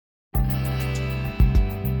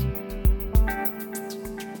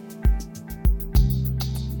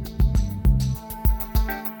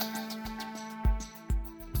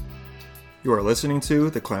You are listening to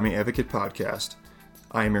the Climbing Advocate Podcast.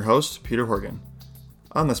 I am your host, Peter Horgan.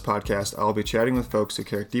 On this podcast, I will be chatting with folks who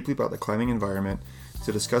care deeply about the climbing environment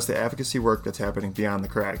to discuss the advocacy work that's happening beyond the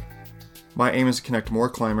crag. My aim is to connect more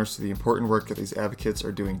climbers to the important work that these advocates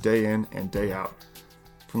are doing day in and day out.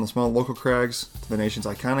 From the small local crags to the nation's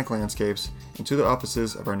iconic landscapes and to the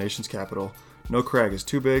offices of our nation's capital, no crag is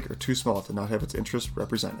too big or too small to not have its interests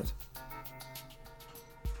represented.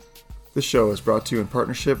 This show is brought to you in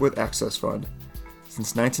partnership with Access Fund.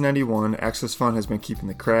 Since 1991, Access Fund has been keeping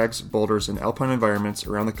the crags, boulders, and alpine environments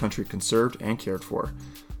around the country conserved and cared for.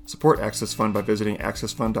 Support Access Fund by visiting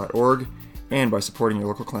accessfund.org and by supporting your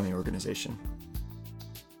local climbing organization.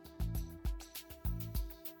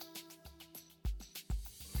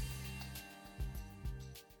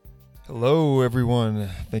 Hello, everyone.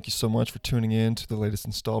 Thank you so much for tuning in to the latest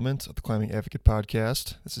installment of the Climbing Advocate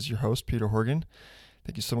Podcast. This is your host, Peter Horgan.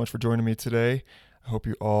 Thank you so much for joining me today. I hope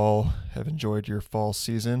you all have enjoyed your fall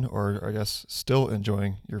season, or I guess still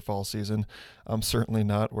enjoying your fall season. I'm certainly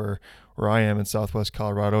not where I am in Southwest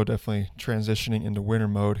Colorado, definitely transitioning into winter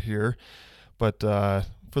mode here. But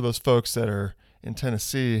for those folks that are in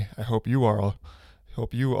Tennessee, I hope you all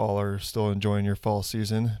are still enjoying your fall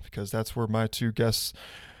season, because that's where my two guests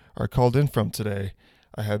are called in from today.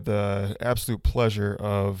 I had the absolute pleasure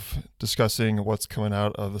of discussing what's coming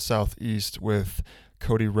out of the Southeast with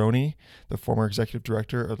Cody Roney, the former executive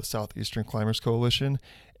director of the Southeastern Climbers Coalition,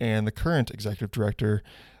 and the current executive director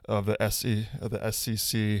of the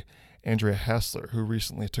SCC, Andrea, who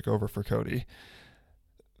recently took over for Cody.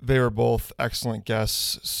 They were both excellent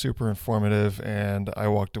guests, super informative, and I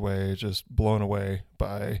walked away just blown away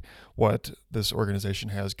by what this organization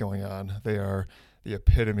has going on. They are the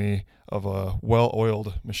epitome of a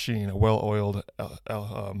well-oiled machine, a well-oiled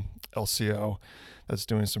LCO that's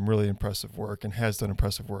doing some really impressive work and has done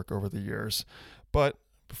impressive work over the years. But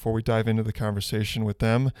before we dive into the conversation with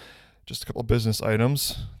them, just a couple business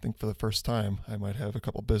items. I think for the first time, I might have a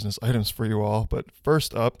couple business items for you all. But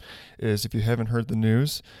first up is, if you haven't heard the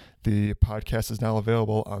news, the podcast is now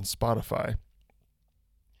available on Spotify.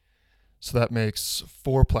 So that makes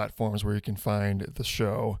 4 platforms where you can find the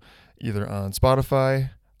show, either on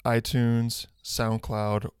Spotify, iTunes,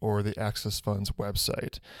 SoundCloud, or the Access Fund's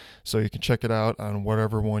website. So you can check it out on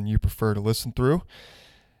whatever one you prefer to listen through.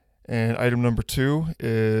 And item number 2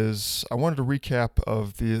 is, I wanted a recap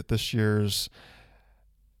of this year's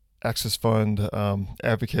Access Fund Annual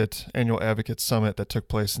Advocate Summit that took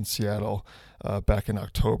place in Seattle back in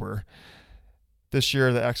October. This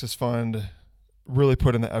year, the Access Fund really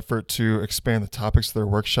put in the effort to expand the topics of their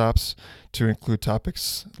workshops to include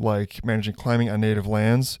topics like managing climbing on native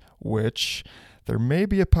lands, which there may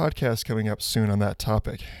be a podcast coming up soon on that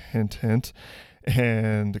topic, hint, hint,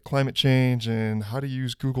 and climate change and how to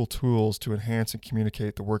use Google tools to enhance and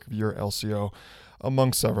communicate the work of your LCO,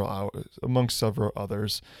 among several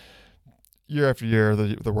others. Year after year,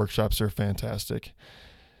 the workshops are fantastic.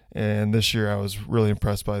 And this year I was really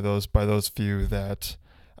impressed by those few that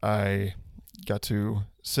I got to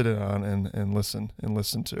sit in on and listen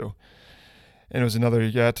to. And it was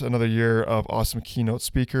yet another year of awesome keynote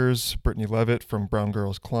speakers: Brittany Levitt from Brown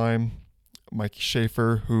Girls Climb, Mike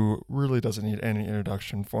Schaefer, who really doesn't need any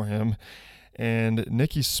introduction for him, and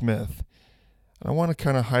Nikki Smith. And I want to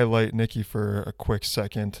kind of highlight Nikki for a quick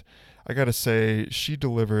second. I got to say, she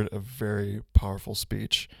delivered a very powerful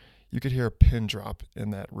speech. You could hear a pin drop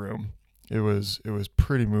in that room. It was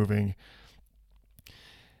pretty moving.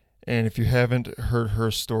 And if you haven't heard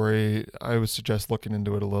her story, I would suggest looking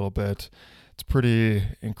into it a little bit. It's a pretty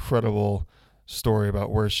incredible story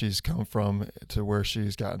about where she's come from to where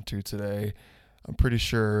she's gotten to today. I'm pretty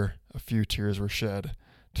sure a few tears were shed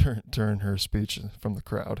during her speech from the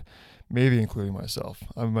crowd, maybe including myself.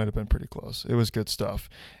 I might have been pretty close. It was good stuff.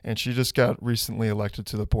 And she just got recently elected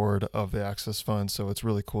to the board of the Access Fund, so it's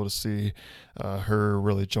really cool to see her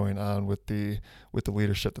really join on with the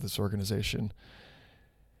leadership of this organization.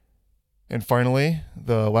 And finally,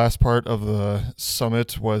 the last part of the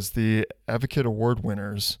summit was the Advocate Award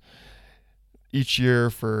winners. Each year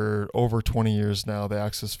for over 20 years now, the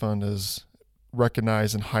Access Fund has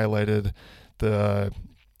recognized and highlighted the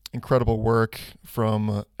incredible work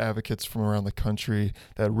from advocates from around the country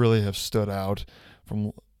that really have stood out,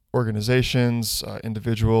 from organizations,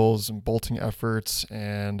 individuals, and bolting efforts,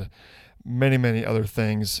 and many, many other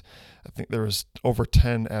things. I think there was over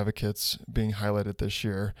 10 advocates being highlighted this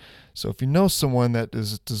year. So if you know someone that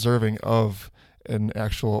is deserving of an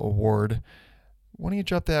actual award, why don't you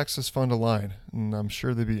drop the Access Fund a line? And I'm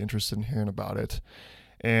sure they'd be interested in hearing about it.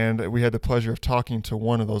 And we had the pleasure of talking to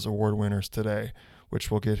one of those award winners today, which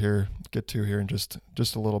we'll get to here in just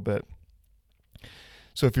a little bit.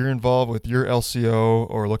 So if you're involved with your LCO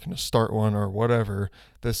or looking to start one or whatever,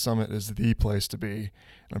 this summit is the place to be.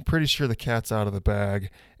 And I'm pretty sure the cat's out of the bag,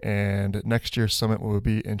 and next year's summit will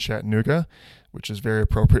be in Chattanooga, which is very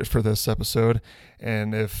appropriate for this episode.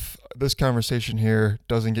 And if this conversation here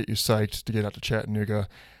doesn't get you psyched to get out to Chattanooga,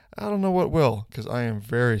 I don't know what will, because I am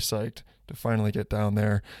very psyched to finally get down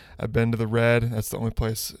there. I've been to the Red. That's the only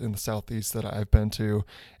place in the Southeast that I've been to,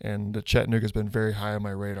 and Chattanooga's been very high on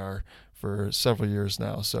my radar for several years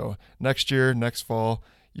now. So next year, next fall,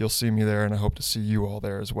 you'll see me there, and I hope to see you all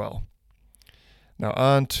there as well. Now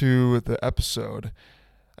on to the episode.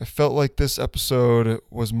 I felt like this episode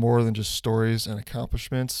was more than just stories and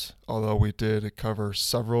accomplishments, although we did cover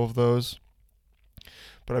several of those.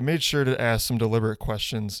 But I made sure to ask some deliberate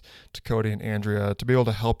questions to Cody and Andrea to be able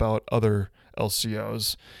to help out other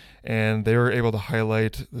LCOs. And they were able to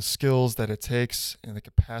highlight the skills that it takes and the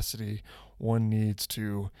capacity one needs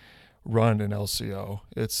to run an LCO.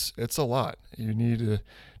 It's a lot. You need to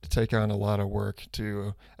take on a lot of work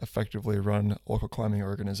to effectively run a local climbing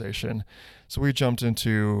organization. So we jumped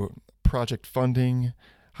into project funding,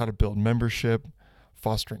 how to build membership,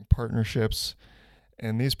 fostering partnerships,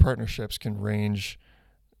 and these partnerships can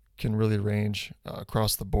really range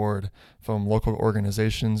across the board, from local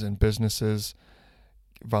organizations and businesses,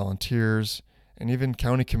 volunteers, and even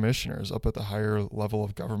county commissioners up at the higher level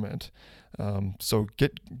of government. So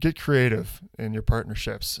get creative in your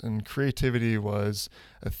partnerships. And creativity was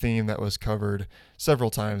a theme that was covered several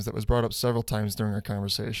times, that was brought up several times during our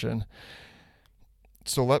conversation.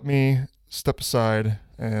 So let me step aside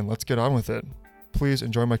and let's get on with it. Please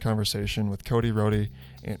enjoy my conversation with Cody Roney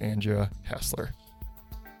and Andrea Hassler.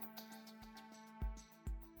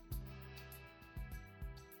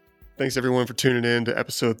 Thanks, everyone, for tuning in to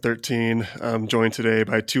episode 13. I'm joined today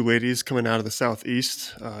by two ladies coming out of the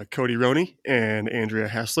Southeast, Cody Roney and Andrea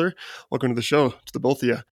Hassler. Welcome to the show, to the both of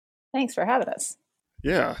you. Thanks for having us.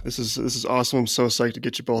 Yeah, this is awesome. I'm so psyched to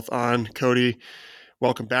get you both on. Cody,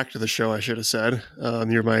 welcome back to the show, I should have said.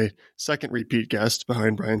 You're my second repeat guest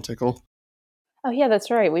behind Brian Tickle. Oh, yeah, that's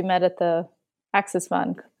right. We met at the Access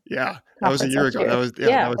Fund. Yeah, that was a year ago.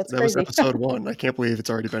 That was episode 1. I can't believe it's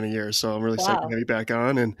already been a year. So I'm really psyched to have you back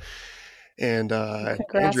on. And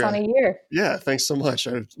congrats Andrea, on a year. Yeah, thanks so much.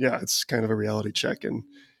 It's kind of a reality check, and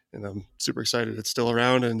I'm super excited. It's still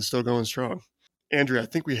around and still going strong. Andrea, I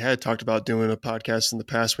think we had talked about doing a podcast in the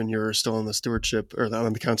past when you were still on the stewardship or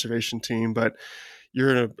on the conservation team, but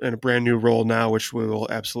you're in a brand new role now, which we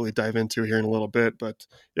will absolutely dive into here in a little bit. But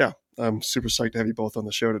yeah, I'm super psyched to have you both on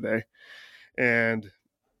the show today. And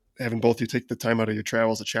having both of you take the time out of your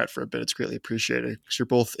travels to chat for a bit, it's greatly appreciated, because you're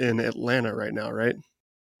both in Atlanta right now, right?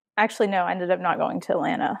 Actually, no, I ended up not going to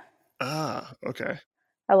Atlanta. Ah, okay.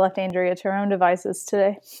 I left Andrea to her own devices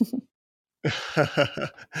today.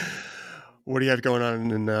 What do you have going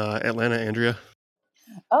on in Atlanta, Andrea?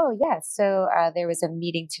 Oh, yeah. So there was a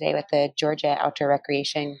meeting today with the Georgia Outdoor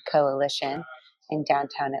Recreation Coalition in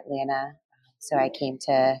downtown Atlanta. So I came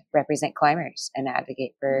to represent climbers and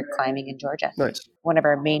advocate for climbing in Georgia. Nice. One of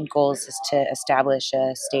our main goals is to establish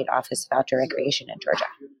a state office of outdoor recreation in Georgia.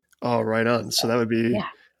 Oh, right on. So that would be,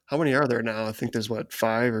 How many are there now? I think there's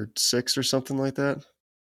 5 or 6 or something like that.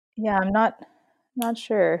 Yeah, I'm not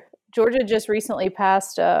sure. Georgia just recently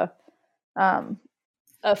passed a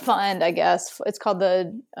fund, I guess. It's called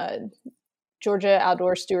the Georgia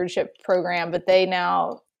Outdoor Stewardship Program, but they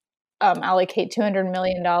now allocate $200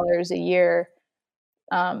 million a year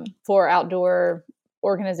for outdoor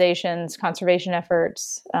organizations, conservation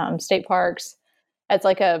efforts, state parks. It's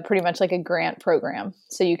pretty much like a grant program.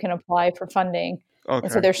 So you can apply for funding. Okay.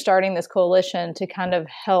 And so they're starting this coalition to kind of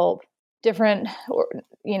help different,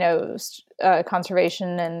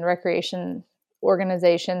 conservation and recreation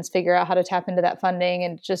organizations figure out how to tap into that funding.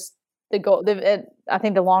 And just the goal, I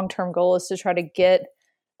think the long-term goal is to try to get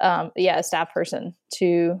a staff person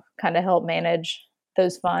to kind of help manage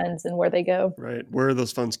those funds and where they go. Right. Where are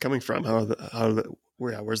those funds coming from?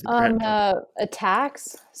 Where's the grant? A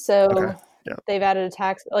tax. So they've added a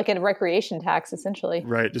tax, like a recreation tax, essentially.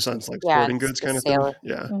 Right. Just on sporting goods kind of thing.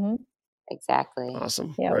 Yeah. Mm-hmm. Exactly.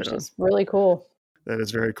 Awesome. Yeah, which is really cool. That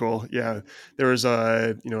is very cool. Yeah. There was,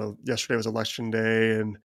 yesterday was election day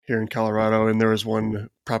and here in Colorado, and there was one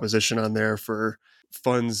proposition on there for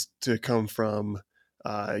funds to come from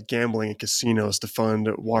gambling and casinos to fund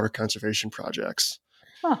water conservation projects,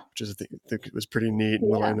 which is, I think it was pretty neat and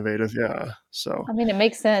well innovative. Yeah. So, I mean, it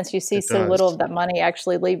makes sense. You see so little of that money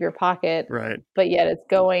actually leave your pocket, right? But yet it's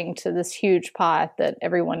going to this huge pot that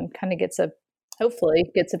everyone kind of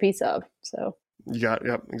hopefully gets a piece of. So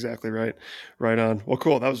exactly right. Right on. Well,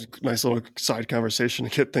 cool. That was a nice little side conversation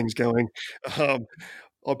to get things going.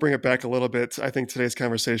 I'll bring it back a little bit. I think today's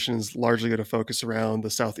conversation is largely going to focus around the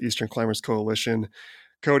Southeastern Climbers Coalition.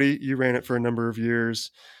 Cody, you ran it for a number of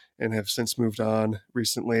years and have since moved on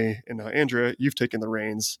recently. And now, Andrea, you've taken the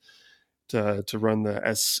reins to run the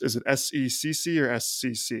is it SECC or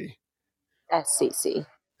SCC? SCC.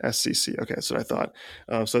 SCC. Okay, that's what I thought.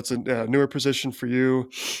 So it's a newer position for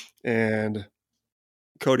you. And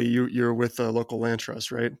Cody, you're with the local land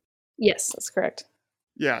trust, right? Yes, that's correct.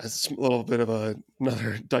 Yeah, it's a little bit of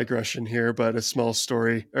another digression here, but a small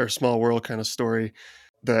story or small world kind of story.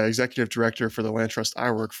 The executive director for the land trust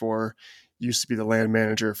I work for used to be the land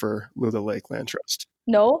manager for Lula Lake Land Trust.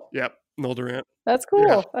 No? Yep, Noel Durant. That's cool.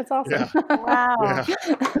 Yeah. That's awesome. Yeah. Wow. Yeah.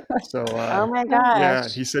 So, oh my gosh. yeah,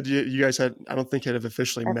 he said you guys I don't think have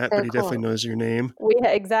officially That's met, so but he cool. definitely knows your name.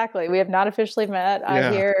 Exactly. We have not officially met. Yeah.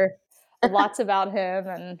 I hear lots about him,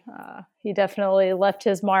 and he definitely left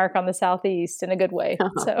his mark on the Southeast in a good way.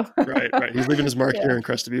 So right. He's leaving his mark here in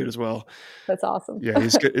Crested Butte as well. That's awesome. Yeah,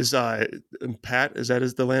 he's good. Is Pat? Is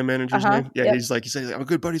that the land manager's name? Yeah, yep. He says I'm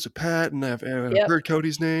good buddies with Pat, and I've heard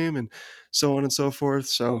Cody's name, and so on and so forth.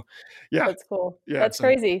 So, yeah, that's cool. Yeah, that's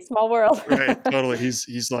crazy. Small world. Right, totally.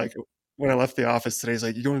 He's like, when I left the office today, he's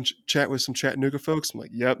like, "You going to chat with some Chattanooga folks?" I'm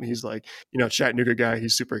like, "Yep." And he's like, Chattanooga guy.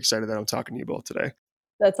 He's super excited that I'm talking to you both today.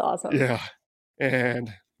 That's awesome. Yeah,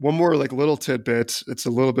 and one more little tidbit. It's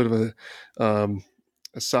a little bit of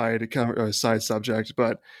a side subject,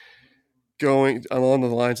 but going along the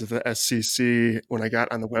lines of the SCC, when I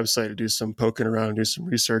got on the website to do some poking around and do some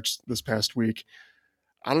research this past week,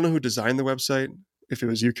 I don't know who designed the website, if it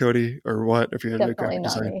was you, Cody, or what, if you had a graphic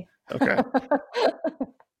design. Me. Okay.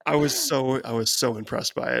 I was so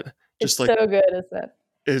impressed by it. Just it's so good, isn't it?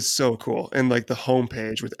 It's so cool. And the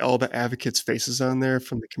homepage with all the advocates' faces on there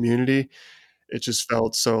from the community, it just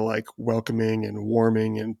felt so welcoming and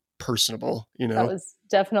warming and personable, That was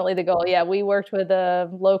definitely the goal. Yeah, we worked with a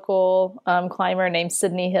local climber named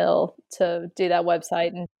Sydney Hill to do that website,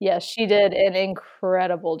 and yes, she did an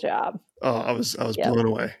incredible job. Oh, I was blown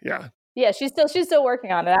away. Yeah. Yeah, she's still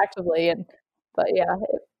working on it actively, but yeah,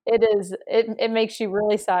 it makes you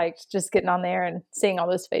really psyched just getting on there and seeing all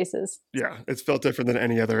those faces. Yeah, it's felt different than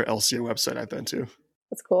any other LCA website I've been to.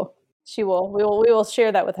 That's cool. We will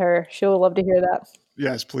share that with her. She will love to hear that.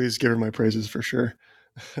 Yes, please give her my praises for sure.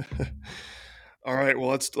 All right, well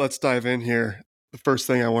let's dive in here. The first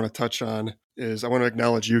thing I want to touch on is I want to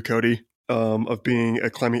acknowledge you, Cody, of being a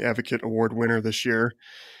Climbing Advocate Award winner this year.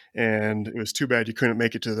 And it was too bad you couldn't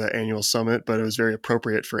make it to the annual summit, but it was very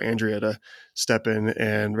appropriate for Andrea to step in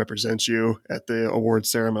and represent you at the award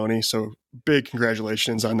ceremony. So big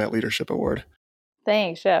congratulations on that leadership award.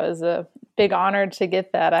 Thanks. Yeah, it was a big honor to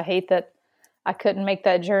get that. I hate that I couldn't make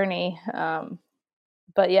that journey.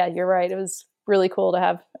 But yeah, you're right. It was really cool to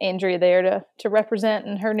have Andrea there to represent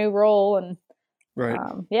in her new role. And right.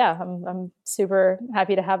 I'm super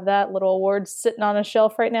happy to have that little award sitting on a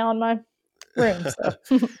shelf right now in my room.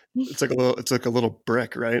 So. It's like a little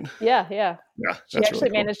brick, right? Yeah. She actually really cool.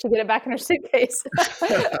 managed to get it back in her suitcase.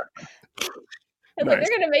 Nice.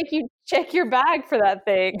 They're going to make you check your bag for that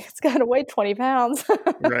thing. It's got to weigh 20 pounds.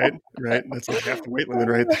 Right. That's half the weight limit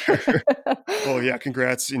right there. Well, yeah,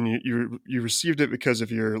 congrats. And you received it because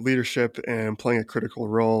of your leadership and playing a critical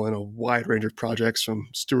role in a wide range of projects, from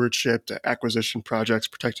stewardship to acquisition projects,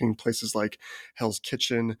 protecting places like Hell's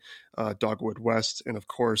Kitchen, Dogwood West, and of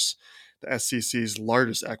course, the SCC's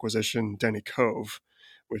largest acquisition, Denny Cove,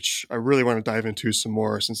 which I really want to dive into some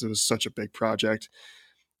more since it was such a big project.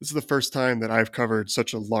 This is the first time that I've covered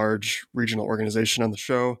such a large regional organization on the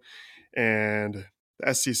show, and the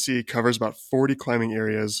SCC covers about 40 climbing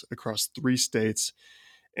areas across 3 states.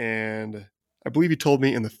 And I believe you told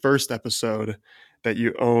me in the first episode that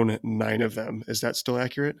you own 9 of them. Is that still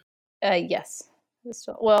accurate? Yes.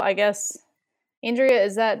 Well, I guess, Andrea,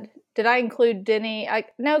 did I include Denny?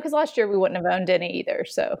 No, because last year we wouldn't have owned Denny either.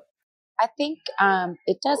 So I think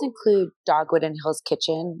it does include Dogwood and Hell's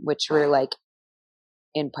Kitchen, which were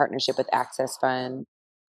in partnership with Access Fund,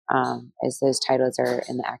 as those titles are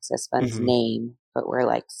in the Access Fund's name, but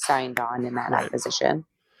we're signed on in that acquisition.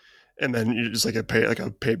 And then you just a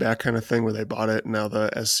payback kind of thing where they bought it, and now the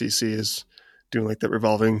SCC is doing that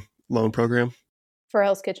revolving loan program for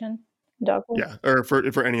Hell's Kitchen, Dogwood. Yeah, or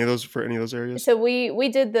for any of those areas. So we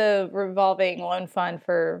did the revolving loan fund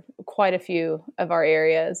for quite a few of our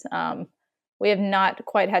areas. We have not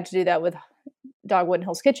quite had to do that with Dogwood and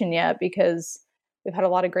Hell's Kitchen yet, because we've had a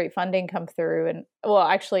lot of great funding come through. And well,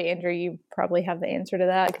 actually, Andrew, you probably have the answer to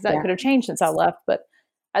that, because that could have changed since I left. But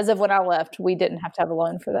as of when I left, we didn't have to have a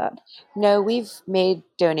loan for that. No, we've made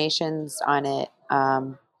donations on it,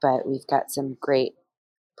 but we've got some great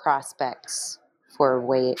prospects for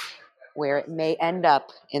where it may end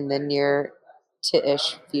up in the near to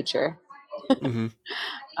ish future.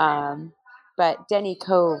 Mm-hmm. But Denny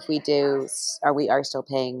Cove, we are still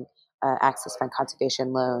paying Access Fund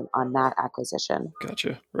conservation loan on that acquisition.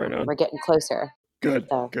 Gotcha. Right on. We're getting closer. Good.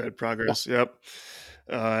 So, Good progress. Yeah. Yep.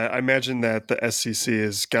 I imagine that the SCC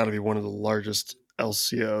has got to be one of the largest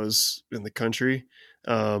LCOs in the country.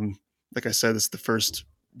 Like I said, this is the first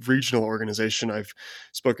regional organization. I've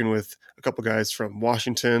spoken with a couple guys from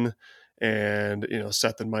Washington, and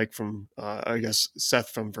Seth and Mike from I guess Seth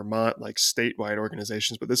from Vermont, like statewide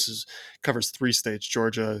organizations. But this covers 3 states: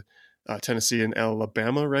 Georgia, Tennessee, and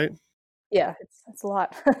Alabama. Right? Yeah, it's a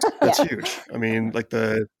lot. That's Yeah. huge. I mean, like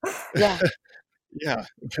the yeah. yeah,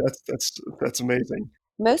 that's amazing.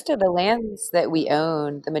 Most of the lands that we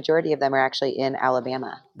own, the majority of them are actually in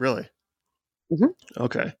Alabama. Really? Mhm.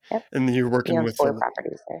 Okay. Yep. And then you're We working own with 4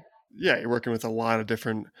 properties there. you're working with a lot of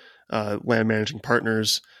different land managing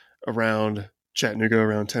partners around Chattanooga,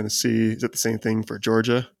 around Tennessee. Is it the same thing for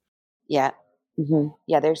Georgia? Yeah.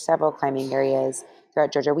 Yeah, there's several climbing areas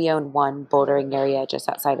throughout Georgia. We own one bouldering area just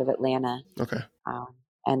outside of Atlanta. Okay.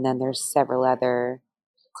 And then there's several other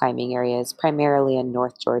climbing areas, primarily in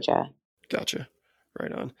North Georgia. Gotcha.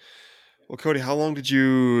 Right on. Well, Cody, how long did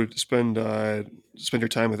you spend your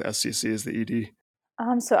time with SCC as the ED?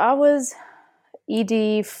 So I was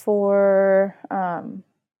ED for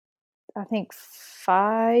I think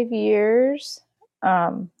 5 years.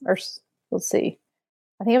 Let's see.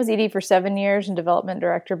 I think I was ED for 7 years and development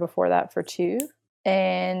director before that for 2.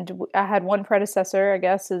 And I had one predecessor, I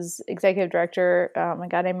guess, as executive director, a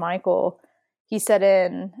guy named Michael. He set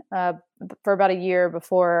in for about a year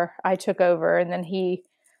before I took over, and then he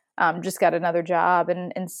just got another job.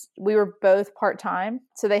 And we were both part-time.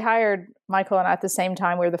 So they hired Michael and I at the same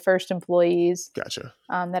time. We were the first employees Gotcha.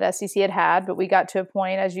 That SCC had. But we got to a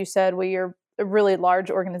point, as you said, we are a really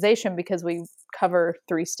large organization because we cover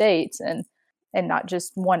 3 states and not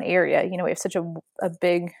just one area. We have such a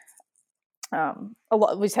big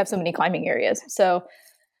we just have so many climbing areas. So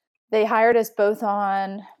they hired us both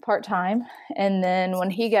on part-time. And then when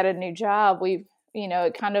he got a new job, we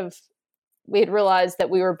had realized that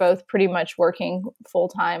we were both pretty much working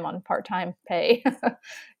full-time on part-time pay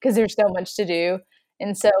because there's so much to do.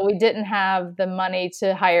 And so we didn't have the money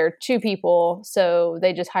to hire 2 people. So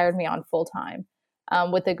they just hired me on full-time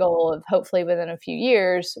with the goal of hopefully within a few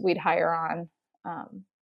years, we'd hire on,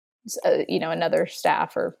 another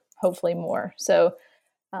staff or hopefully more. So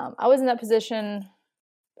I was in that position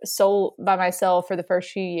sole by myself for the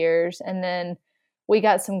first few years. And then we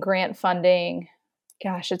got some grant funding.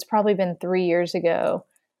 Gosh, it's probably been 3 years ago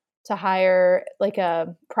to hire like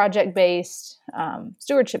a project-based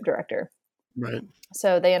stewardship director. Right.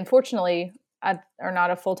 So they unfortunately are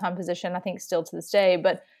not a full-time position, I think still to this day,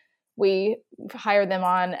 but we hire them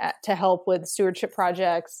on to help with stewardship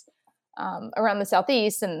projects around the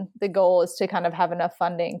Southeast. And the goal is to kind of have enough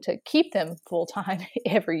funding to keep them full-time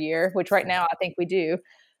every year, which right now I think we do.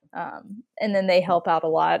 And then they help out a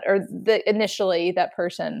lot. Or initially that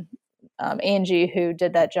person, Angie, who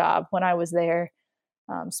did that job when I was there,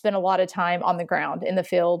 spent a lot of time on the ground in the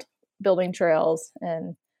field, building trails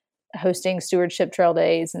and hosting stewardship trail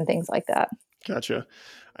days and things like that. Gotcha.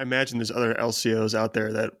 I imagine there's other LCOs out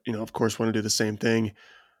there that, of course, want to do the same thing.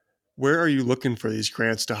 Where are you looking for these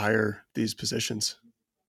grants to hire these positions?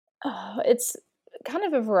 It's kind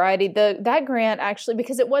of a variety. That grant actually,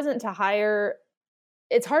 because it wasn't to hire,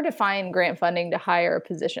 it's hard to find grant funding to hire a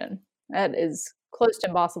position. That is close to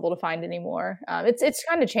impossible to find anymore. It's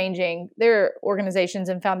kind of changing. There are organizations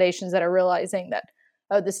and foundations that are realizing that,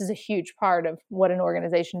 this is a huge part of what an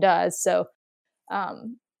organization does. So,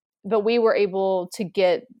 but we were able to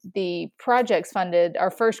get the projects funded.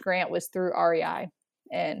 Our first grant was through REI,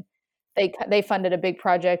 and they funded a big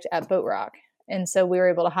project at Boat Rock. And so we were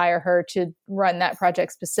able to hire her to run that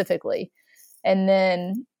project specifically. And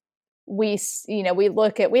then we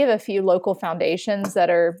have a few local foundations that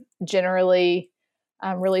are generally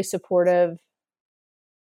really supportive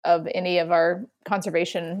of any of our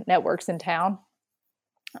conservation networks in town.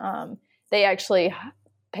 They actually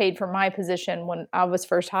paid for my position when I was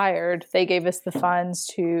first hired. They gave us the funds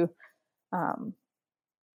to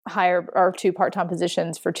hire our 2 part-time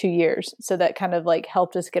positions for 2 years. So that kind of like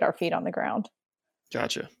helped us get our feet on the ground.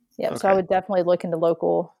 Gotcha. Yeah. Okay. So I would definitely look into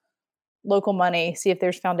local money, see if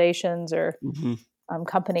there's foundations or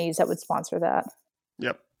companies that would sponsor that.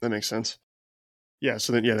 Yep. That makes sense. Yeah.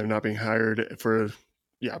 So then, they're not being hired for,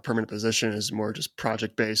 a permanent position, is more just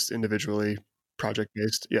project-based, individually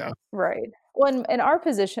project-based. Yeah. Right. Well, in our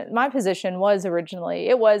position, my position was originally,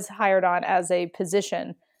 it was hired on as a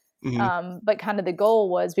position. Mhm. But kind of the goal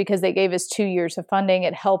was, because they gave us 2 years of funding,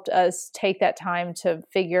 it helped us take that time to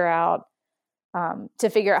figure out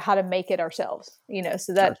how to make it ourselves,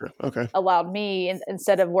 so that Gotcha. Okay. allowed me,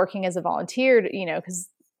 instead of working as a volunteer, because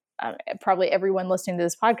probably everyone listening to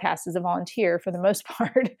this podcast is a volunteer for the most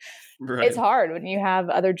part. It's Right. hard when you have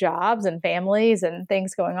other jobs and families and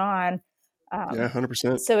things going on. Yeah, Um,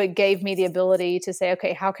 100%. so it gave me the ability to say,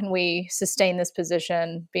 okay, how can we sustain this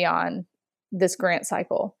position beyond this grant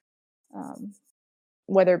cycle? Um,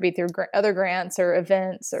 whether it be through other grants or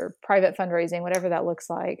events or private fundraising, whatever that looks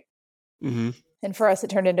like. Mhm. And for us, it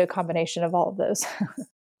turned into a combination of all of those.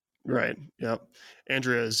 Right. Yep.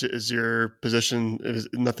 Andrea, is your position,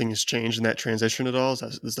 nothing has changed in that transition at all?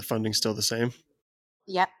 Is the funding still the same?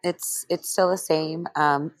 Yep, it's still the same.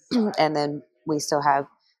 And then we still have.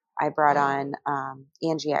 I brought on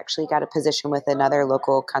Angie. Actually, got a position with another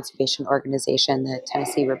local conservation organization, the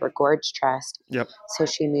Tennessee River Gorge Trust. Yep. So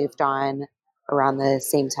she moved on around the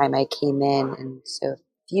same time I came in, and so a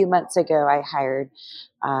few months ago, I hired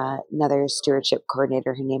another stewardship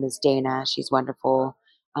coordinator. Her name is Dana. She's wonderful,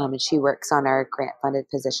 and she works on our grant funded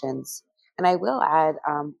positions. And I will add,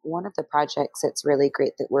 one of the projects that's really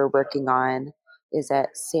great that we're working on is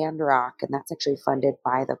at Sandrock, and that's actually funded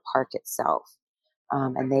by the park itself.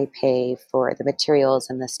 And they pay for the materials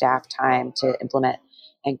and the staff time to implement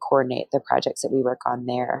and coordinate the projects that we work on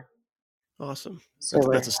there. Awesome. So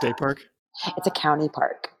That's a state park? it's a county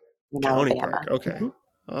park in County park. Alabama. Okay. hmm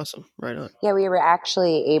Awesome. Right on. Yeah, we were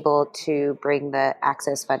actually able to bring the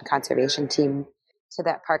Access Fund conservation team to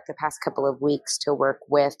that park the past couple of weeks to work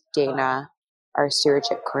with Dana, our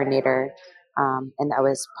stewardship coordinator. And that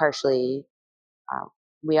was partially, uh,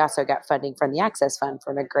 we also got funding from the Access Fund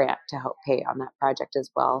from a grant to help pay on that project as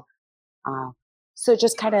well. Uh, so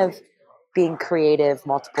just kind of being creative,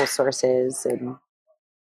 multiple sources, and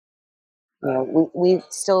we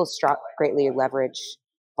still greatly leverage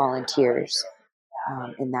volunteers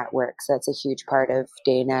in that work. So that's a huge part of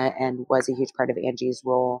Dana, and was a huge part of Angie's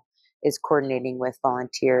role, is coordinating with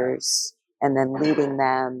volunteers and then leading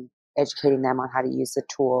them, educating them on how to use the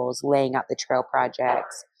tools, laying out the trail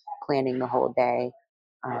projects, planning the whole day.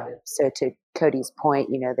 So to Cody's point,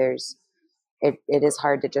 it is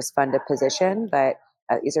hard to just fund a position, but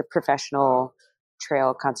these are professional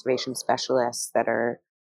trail conservation specialists that are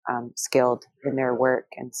skilled in their work,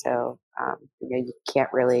 and so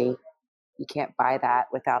you can't buy that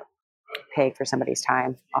without paying for somebody's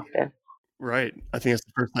time often. Right. I think that's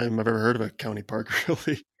the first time I've ever heard of a county park,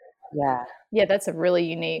 really. Yeah, Yeah, that's a really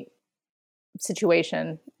unique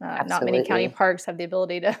situation. Not many county absolutely. parks have the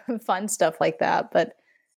ability to fund stuff like that, but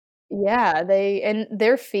yeah, and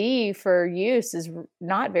their fee for use is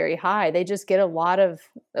not very high. They just get a lot of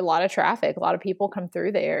traffic. A lot of people come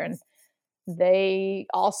through there, and they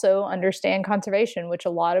also understand conservation, which a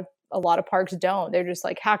lot of parks don't. They're just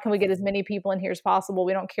like, how can we get as many people in here as possible?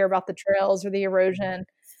 We don't care about the trails or the erosion.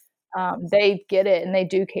 They get it, and they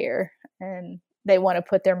do care, and they want to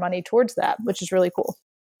put their money towards that, which is really cool.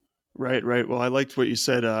 Right. Right. Well, I liked what you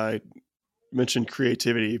said. Mentioned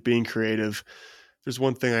creativity, being creative. There's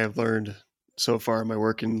one thing I've learned so far in my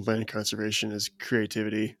work in land conservation is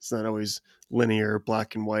creativity. It's not always linear,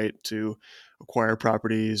 black and white. To acquire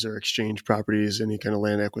properties or exchange properties, any kind of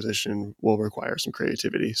land acquisition will require some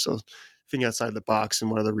creativity. So thinking outside the box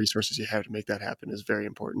and what other resources you have to make that happen is very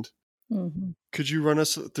important. Mm-hmm. Could you run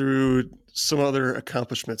us through some other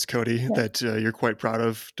accomplishments, Cody, Yeah. that you're quite proud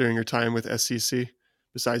of during your time with SCC?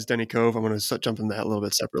 Besides Denny Cove, I'm going to jump into that a little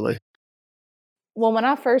bit separately. Well, when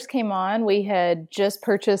I first came on, we had just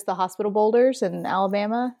purchased the hospital boulders in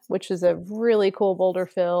Alabama, which is a really cool boulder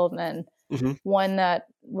field, and Mm-hmm. one that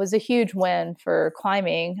was a huge win for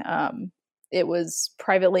climbing. It was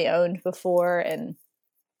privately owned before, and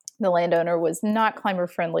the landowner was not climber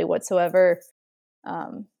friendly whatsoever.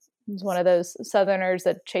 He was one of those Southerners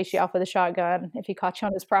that chase you off with a shotgun if he caught you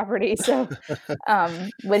on his property. So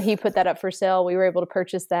when he put that up for sale, we were able to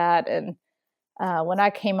purchase that. And when I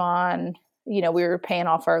came on, we were paying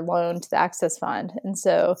off our loan to the Access Fund. And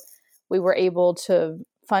so we were able to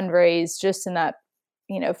fundraise just in that,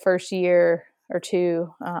 first year or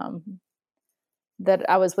two that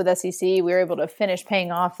I was with SEC. We were able to finish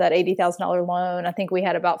paying off that $80,000 loan. I think we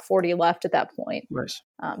had about 40 left at that point. Nice.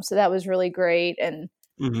 So that was really great. And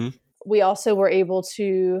Mm-hmm. we also were able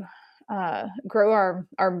to grow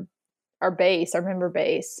our base, our member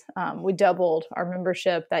base. We doubled our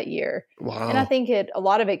membership that year. And I Wow. think a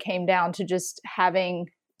lot of it came down to just having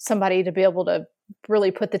somebody to be able to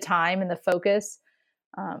really put the time and the focus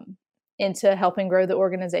into helping grow the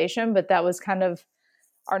organization. But that was kind of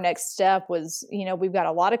our next step was, we've got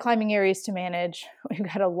a lot of climbing areas to manage. We've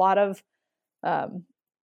got a lot of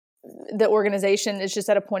the organization is just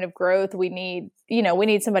at a point of growth. We need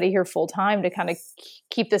somebody here full time to kind of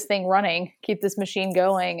keep this thing running, keep this machine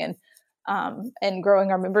going, and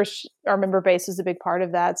growing our member base is a big part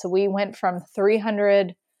of that. So we went from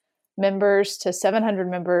 300 members to 700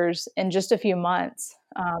 members in just a few months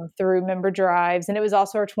through member drives. And it was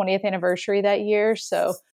also our 20th anniversary that year.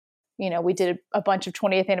 So, we did a bunch of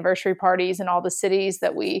 20th anniversary parties in all the cities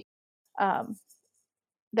that we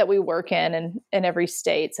work in every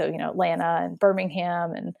state. So, Atlanta and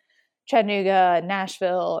Birmingham and Chattanooga and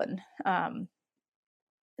Nashville. And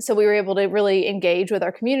so we were able to really engage with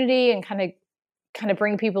our community and kind of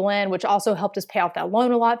bring people in, which also helped us pay off that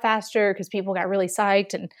loan a lot faster because people got really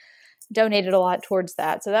psyched and donated a lot towards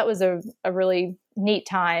that. So that was a really neat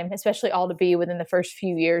time, especially all to be within the first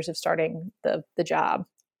few years of starting the job.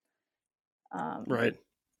 Right.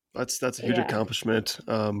 That's a huge accomplishment.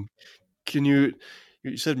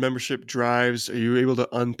 You said membership drives. Are you able to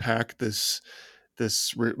unpack this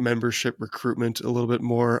membership recruitment a little bit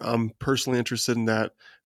more? I'm personally interested in that,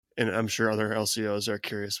 and I'm sure other LCOs are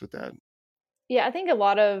curious with that. Yeah, I think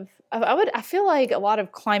I feel like a lot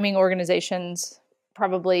of climbing organizations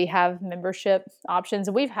probably have membership options.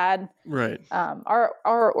 We've had, right.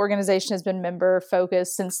 Our organization has been member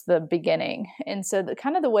focused since the beginning. And so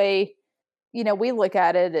the way, we look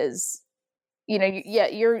at it is,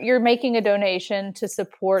 you're making a donation to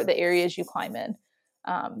support the areas you climb in.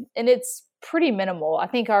 And it's pretty minimal. I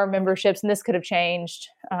think our memberships, and this could have changed,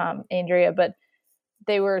 Andrea, but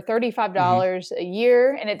they were $35 a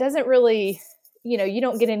year, and it doesn't really, you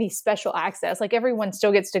don't get any special access. Like everyone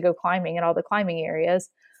still gets to go climbing in all the climbing areas.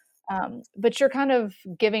 But you're kind of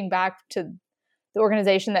giving back to the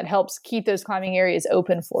organization that helps keep those climbing areas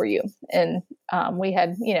open for you. And we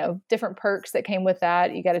had, different perks that came with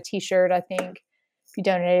that. You got a t-shirt, I think, if you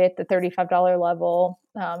donated at the $35 level.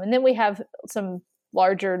 And then we have some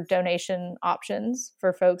larger donation options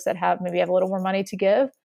for folks that have a little more money to give.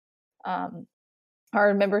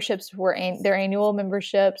 Our memberships they're annual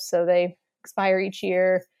memberships, so they expire each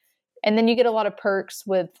year. And then you get a lot of perks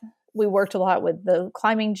we worked a lot with the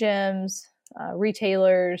climbing gyms,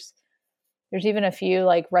 retailers. There's even a few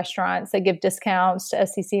like restaurants that give discounts to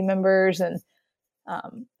SCC members. And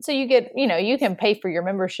so you get, you can pay for your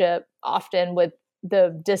membership often with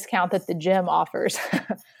the discount that the gym offers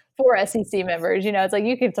for SCC members. It's like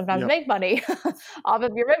you can sometimes make money off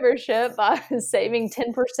of your membership by saving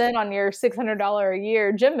 10% on your $600 a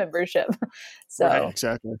year gym membership. So, right,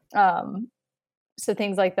 exactly. So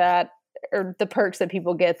things like that, or the perks that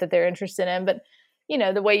people get that they're interested in. But,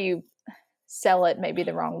 the way you sell it may be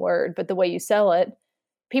the wrong word, but the way you sell it,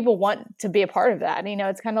 people want to be a part of that.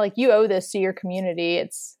 It's kind of like you owe this to your community.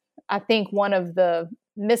 It's, I think, one of the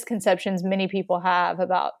misconceptions many people have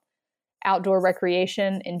about outdoor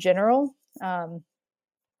recreation in general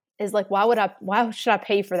is like, why should I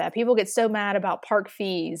pay for that? People get so mad about park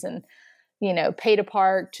fees and, pay to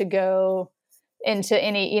park to go into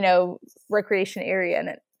any, recreation area.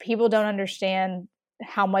 And people don't understand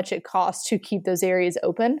how much it costs to keep those areas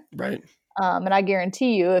open. Right. And I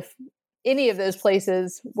guarantee you, if any of those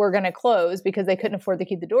places were going to close because they couldn't afford to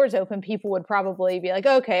keep the doors open, people would probably be like,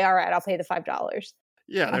 okay, all right, I'll pay the $5.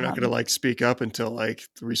 Yeah. They're not going to speak up until the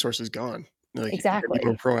resource is gone. Exactly.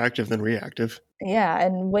 More proactive than reactive. Yeah.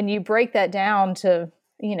 And when you break that down to,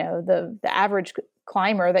 the average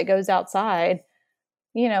climber that goes outside,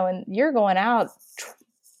 and you're going out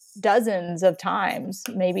dozens of times,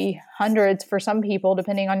 maybe hundreds for some people,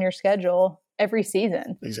 depending on your schedule, every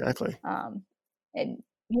season. Exactly. And,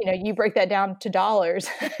 you break that down to dollars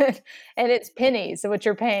and it's pennies. So what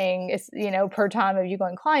you're paying is, per time of you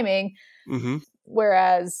going climbing. Mm-hmm.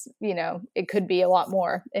 Whereas, it could be a lot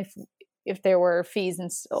more if there were fees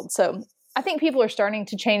instilled. So I think people are starting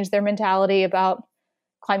to change their mentality about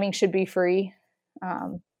climbing should be free,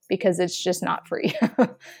 because it's just not free.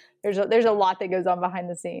 There's a lot that goes on behind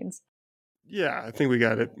the scenes. Yeah, I think we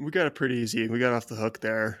got it pretty easy. We got off the hook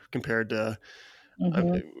there compared to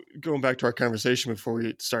going back to our conversation before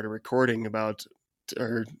we started recording about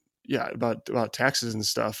taxes and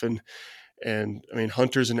stuff. And I mean,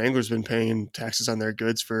 hunters and anglers have been paying taxes on their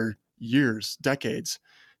goods for years, decades,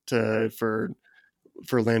 for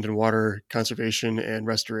land and water conservation and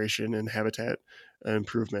restoration and habitat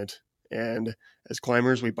improvement. And as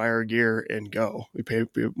climbers, we buy our gear and go. We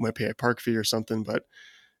might pay a park fee or something, but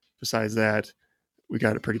besides that, we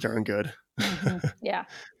got it pretty darn good. Mm-hmm. Yeah.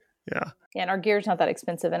 Yeah. And our gear's not that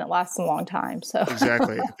expensive and it lasts a long time. So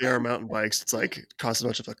exactly. If they are mountain bikes, it's like it costs as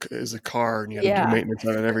much as a car, and you got to do maintenance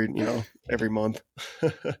on it every month.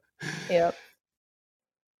 Yep.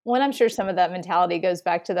 Well, I'm sure some of that mentality goes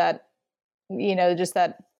back to that, just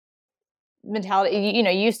that mentality. You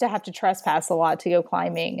used to have to trespass a lot to go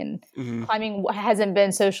climbing, and climbing hasn't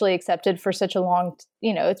been socially accepted for such a long,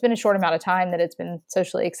 it's been a short amount of time that it's been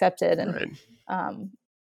socially accepted. And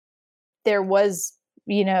there was,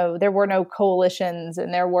 there were no coalitions,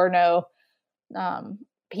 and there were no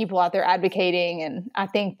people out there advocating. And I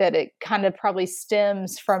think that it kind of probably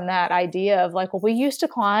stems from that idea of like, well, we used to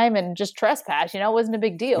climb and just trespass, it wasn't a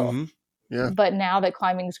big deal. Yeah. But now that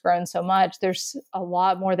climbing's grown so much, there's a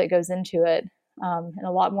lot more that goes into it. And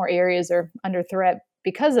a lot more areas are under threat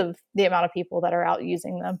because of the amount of people that are out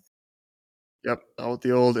using them. Yep. Out with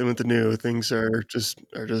the old, in with the new. Things are just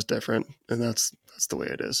different. And that's the way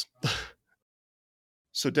it is.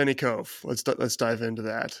 So Denny Cove, let's dive into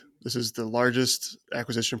that. This is the largest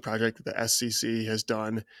acquisition project that the SCC has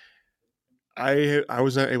done. I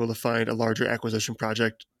was not able to find a larger acquisition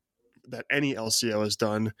project that any LCO has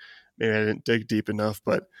done. Maybe I didn't dig deep enough,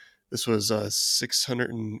 but this was a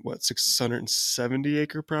 670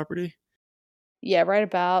 acre property. Yeah, right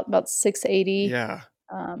about 680. Yeah.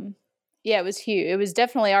 Yeah, it was huge. It was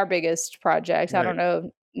definitely our biggest project. Right. I don't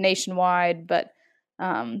know nationwide, but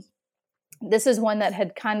this is one that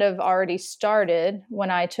had kind of already started when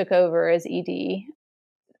I took over as ED.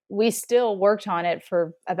 We still worked on it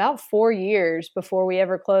for about 4 years before we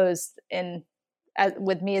ever closed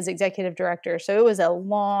with me as executive director. So it was a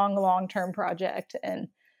long-term project and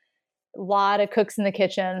a lot of cooks in the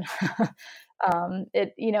kitchen.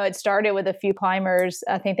 It started with a few climbers.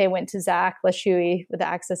 I think they went to Zach Lashui with the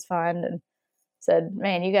Access Fund and said,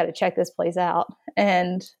 man, you got to check this place out.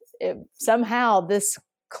 And somehow this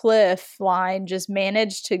cliff line just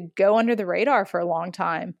managed to go under the radar for a long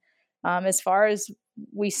time. As far as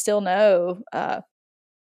we still know,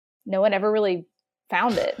 no one ever really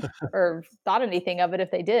found it or thought anything of it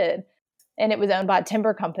if they did. And it was owned by a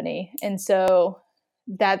timber company. And so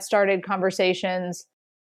that started conversations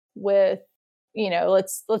with,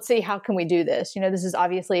 let's see, how can we do this? This is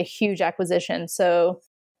obviously a huge acquisition. So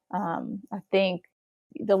I think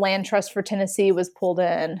the Land Trust for Tennessee was pulled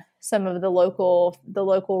in. Some of the local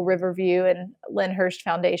Riverview and Lyndhurst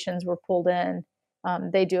foundations were pulled in.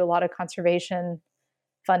 They do a lot of conservation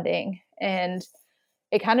funding, and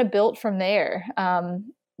it kind of built from there.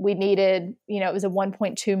 We needed, it was a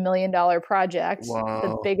 $1.2 million project. Wow.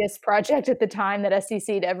 The biggest project at the time that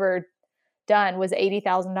SCC had ever done was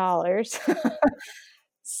 $80,000.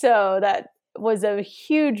 So that was a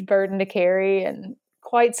huge burden to carry and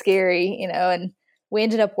quite scary, and we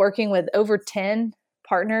ended up working with over 10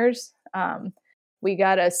 partners. We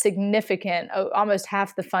got a significant, almost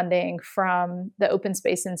half the funding from the Open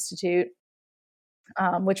Space Institute,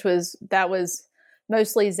 which was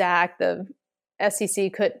mostly Zach. The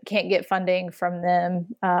SCC can't get funding from them.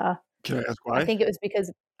 Can I ask why? I think it's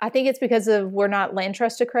because of we're not Land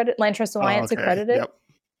Trust Alliance accredited. Yep.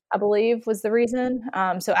 I believe was the reason.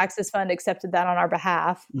 So Access Fund accepted that on our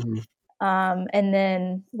behalf. And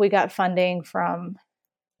then we got funding from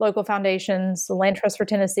local foundations, the Land Trust for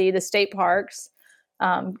Tennessee, the state parks.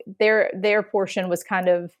 Their portion was kind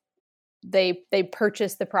of, they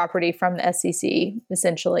purchased the property from the SCC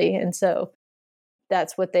essentially. And so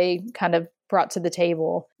that's what they kind of brought to the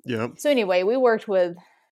table. Yep. So anyway, we worked with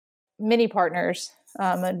many partners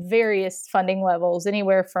at various funding levels,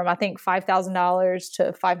 anywhere from, I think, $5,000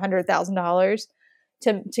 to $500,000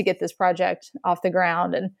 to get this project off the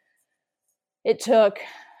ground. And it took,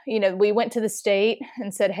 we went to the state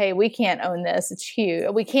and said, hey, we can't own this. It's huge.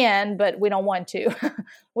 We can, but we don't want to.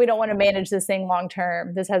 We don't want to manage this thing long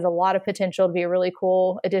term. This has a lot of potential to be a really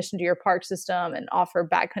cool addition to your park system and offer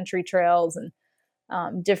backcountry trails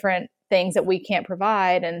and different things that we can't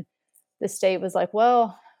provide. And the state was like,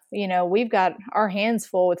 well, we've got our hands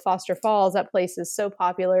full with Foster Falls. That place is so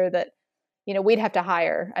popular that, we'd have to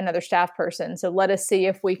hire another staff person. So let us see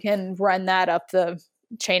if we can run that up the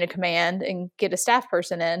chain of command and get a staff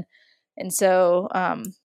person in. And so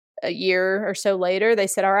a year or so later, they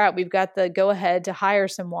said, all right, we've got the go ahead to hire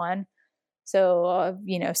someone. So,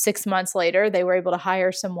 6 months later, they were able to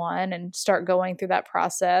hire someone and start going through that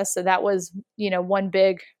process. So that was, one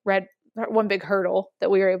big hurdle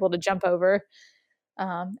that we were able to jump over.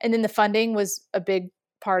 And then the funding was a big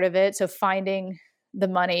part of it. So finding the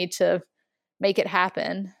money to make it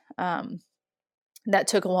happen, that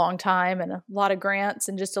took a long time and a lot of grants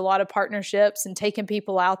and just a lot of partnerships and taking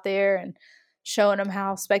people out there and showing them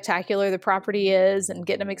how spectacular the property is and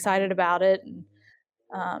getting them excited about it.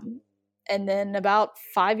 And then about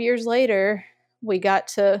 5 years later, we got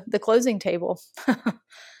to the closing table.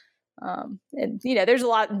 And, there's a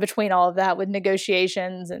lot in between all of that with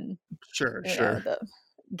negotiations and sure.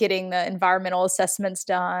 Getting the environmental assessments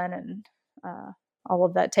done and all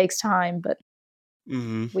of that takes time. But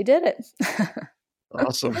we did it.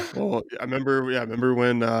 Awesome. Well, I remember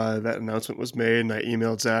when that announcement was made, and I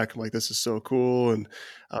emailed Zach. I'm like, "This is so cool," and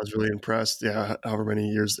I was really impressed. Yeah, however many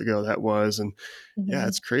years ago that was, and yeah, Mhm.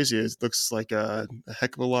 it's crazy. It looks like a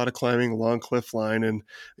heck of a lot of climbing, a long cliff line, and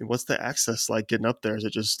what's the access like getting up there? Is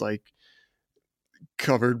it just like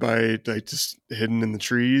covered by like just hidden in the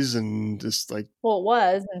trees and just like Well, it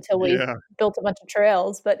was until we yeah, built a bunch of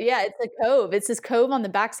trails, but yeah, it's a cove. It's this cove on the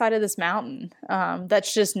backside of this mountain,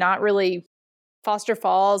 that's just not really Foster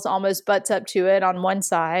Falls almost butts up to it on one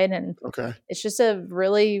side, and okay, it's just a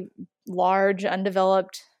really large,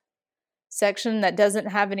 undeveloped section that doesn't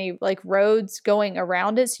have any like roads going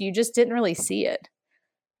around it, so you just didn't really see it.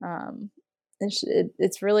 Um,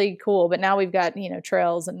 it's really cool, but now we've got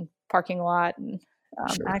trails and parking lot and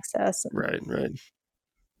sure, access. And right,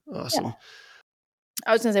 yeah, awesome,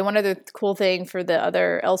 I was going to say one other cool thing for the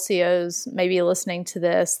other LCOs maybe listening to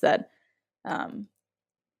this that um,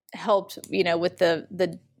 helped, with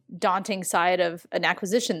the daunting side of an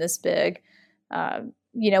acquisition this big.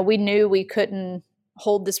 We knew we couldn't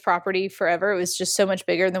hold this property forever. It was just so much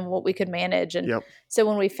bigger than what we could manage. And yep, so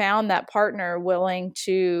when we found that partner willing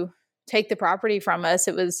to take the property from us,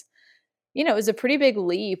 it was a pretty big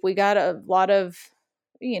leap. We got a lot of,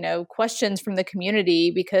 questions from the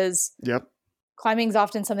community because yep, climbing is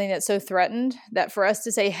often something that's so threatened that for us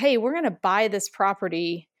to say, hey, we're going to buy this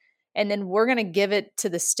property and then we're going to give it to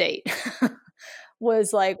the state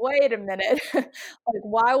was like, wait a minute. Like,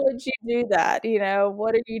 why would you do that?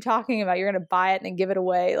 What are you talking about? You're going to buy it and then give it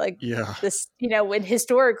away. Like yeah, this, when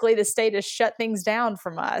historically the state has shut things down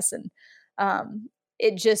from us. And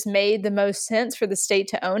it just made the most sense for the state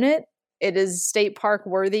to own it. It is state park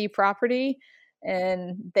worthy property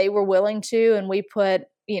and they were willing to, and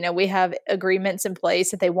we have agreements in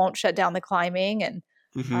place that they won't shut down the climbing. And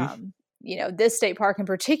mm-hmm, um, this state park in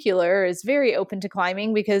particular is very open to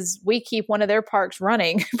climbing because we keep one of their parks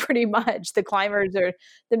running pretty much. The climbers are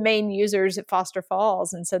the main users at Foster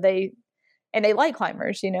Falls. And so they like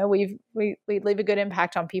climbers, we leave a good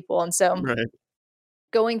impact on people. And so right,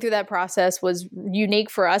 going through that process was unique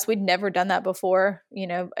for us. We'd never done that before.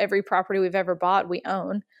 Every property we've ever bought, we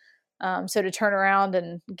own. So to turn around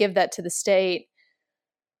and give that to the state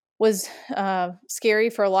was scary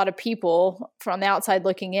for a lot of people from the outside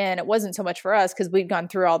looking in. It wasn't so much for us because we'd gone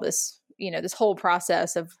through all this, this whole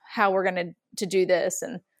process of how we're going to do this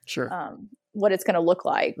and sure, what it's going to look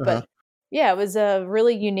like. uh-huh, But yeah, it was a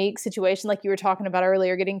really unique situation, like you were talking about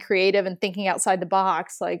earlier, getting creative and thinking outside the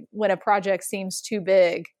box. Like when a project seems too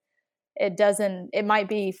big, it might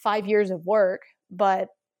be 5 years of work, but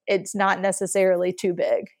it's not necessarily too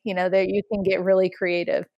big. That you can get really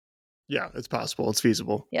creative. yeah, it's possible, it's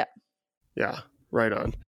feasible. Yeah. Yeah, right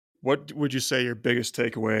on. What would you say your biggest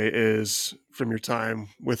takeaway is from your time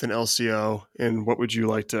with an LCO, and what would you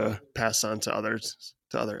like to pass on to other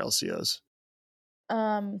LCOs?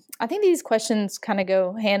 I think these questions kind of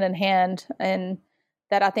go hand in hand, and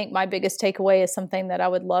that I think my biggest takeaway is something that I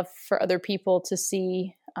would love for other people to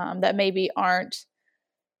see that maybe aren't,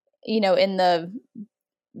 in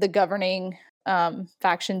the governing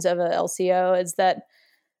factions of a LCO is that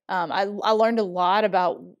I learned a lot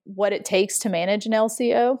about what it takes to manage an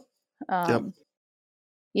LCO. Yep.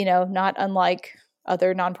 Not unlike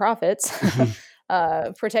other nonprofits.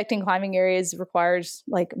 Protecting climbing areas requires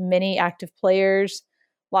like many active players,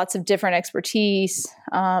 lots of different expertise,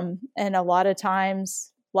 and a lot of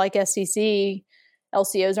times, like SCC,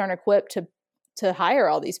 LCOs aren't equipped to hire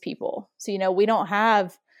all these people. So we don't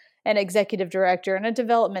have an executive director and a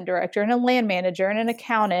development director and a land manager and an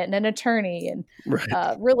accountant and an attorney and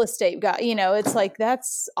Right. real estate guy. It's like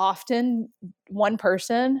that's often one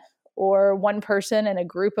person or one person and a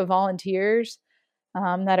group of volunteers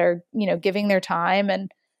that are, giving their time.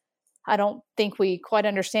 And I don't think we quite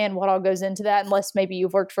understand what all goes into that unless maybe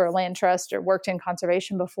you've worked for a land trust or worked in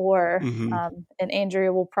conservation before. Hmm. And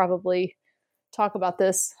Andrea will probably talk about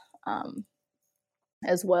this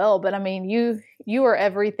as well. But I mean, you are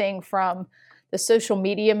everything from the social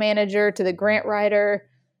media manager to the grant writer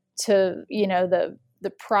to, the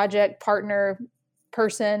project partner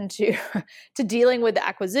person to to dealing with the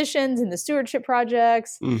acquisitions and the stewardship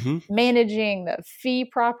projects, Hmm. managing the fee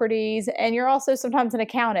properties, and you're also sometimes an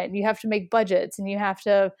accountant and you have to make budgets and you have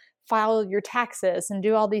to file your taxes and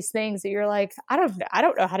do all these things that you're like, I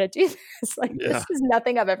don't know how to do this. Like this Yeah. is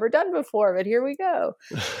nothing I've ever done before, but here we go.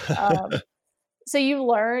 Um, so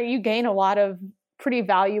you gain a lot of pretty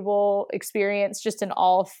valuable experience just in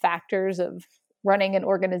all factors of running an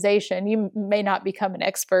organization. You may not become an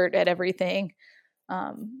expert at everything,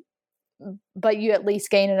 um, but you at least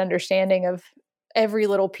gain an understanding of every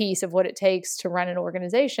little piece of what it takes to run an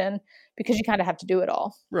organization, because you kind of have to do it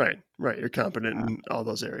all. Right. You're competent in all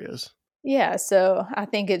those areas. Yeah. So I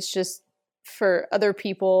think it's just for other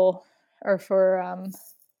people, or for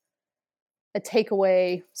a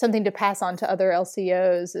takeaway, something to pass on to other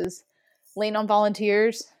LCOs, is lean on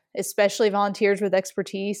volunteers, especially volunteers with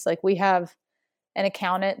expertise. Like, we have an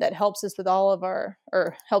accountant that helps us with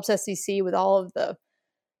helps SCC with all of the,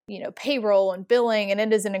 payroll and billing. And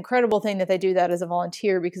it is an incredible thing that they do that as a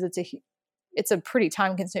volunteer, because it's a pretty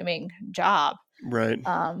time consuming job. Right.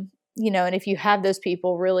 And if you have those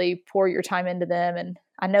people, really pour your time into them. And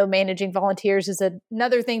I know managing volunteers is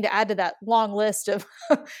another thing to add to that long list of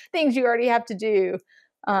things you already have to do.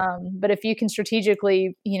 But if you can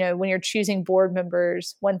strategically, when you're choosing board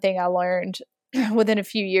members, one thing I learned within a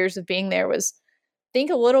few years of being there was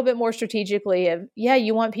think a little bit more strategically of,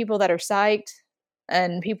 you want people that are psyched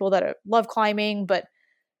and people that love climbing, but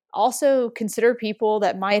also consider people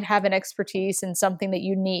that might have an expertise in something that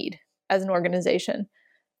you need as an organization,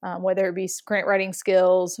 whether it be grant writing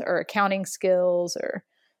skills or accounting skills, or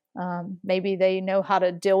maybe they know how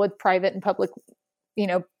to deal with private and public,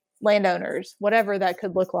 landowners, whatever that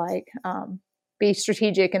could look like. Be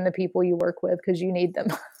strategic in the people you work with, because you need them.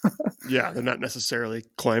 Yeah, they're not necessarily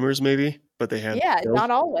climbers, maybe, but they have skills.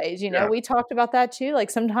 Not always. We talked about that too. Like,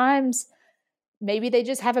 sometimes maybe they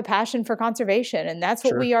just have a passion for conservation, and that's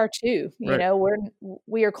what we are too. Right.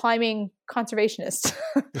 We are climbing conservationists,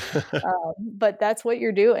 but that's what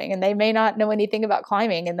you're doing, and they may not know anything about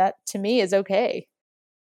climbing, and that to me is okay.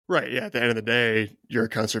 Right. Yeah. At the end of the day, you're a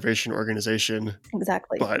conservation organization.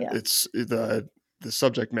 Exactly. But it's the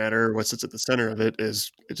subject matter, what sits at the center of it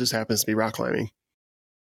just happens to be rock climbing.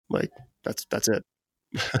 Like, that's it.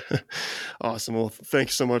 Awesome. Well,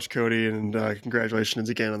 thanks so much, Cody, and congratulations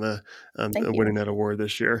again on winning that award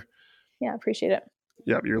this year. Yeah, I appreciate it.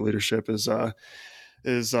 Yeah, your leadership is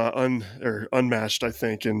unmatched, I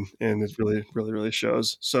think, and it really, really, really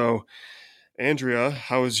shows. So, Andrea,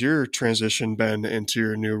 how has your transition been into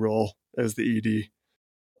your new role as the ED?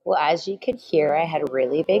 Well, as you could hear, I had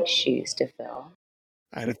really big shoes to fill.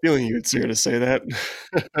 I had a feeling you'd see her to say that.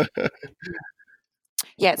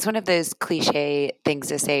 Yeah, it's one of those cliche things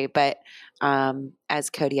to say, but as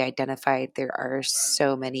Cody identified, there are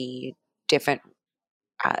so many different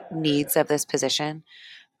needs of this position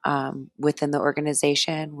within the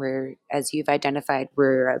organization. Where, as you've identified,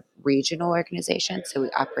 we're a regional organization, so we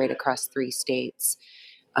operate across 3 states,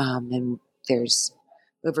 and there's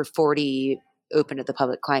over 40 open to the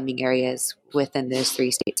public climbing areas within those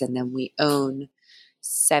 3 states, and then we own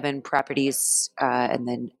 7 properties, and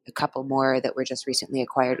then a couple more that were just recently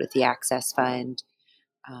acquired with the Access Fund.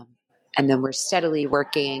 And then we're steadily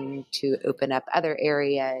working to open up other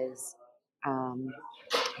areas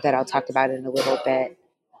that I'll talk about in a little bit.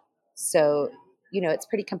 So, it's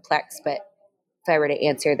pretty complex, but if I were to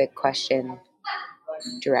answer the question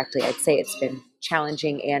directly, I'd say it's been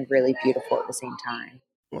challenging and really beautiful at the same time.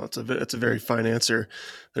 Well, it's a very fine answer.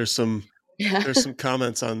 There's some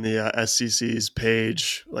comments on the SCC's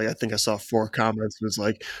page. Like, I think I saw 4 comments. It was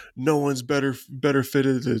like, no one's better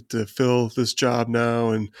fitted to fill this job now.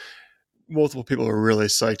 And multiple people were really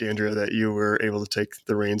psyched, Andrea, that you were able to take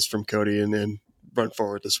the reins from Cody and run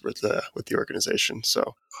forward this with the organization.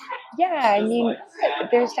 So, yeah, I mean,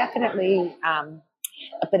 there's definitely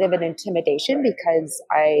a bit of an intimidation because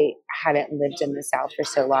I hadn't lived in the South for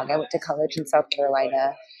so long. I went to college in South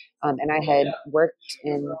Carolina, and I had worked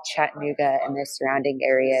in Chattanooga and the surrounding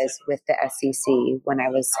areas with the SCC when I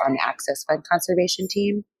was on the Access Fund conservation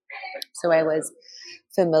team. So I was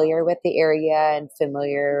familiar with the area and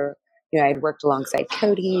familiar, I'd worked alongside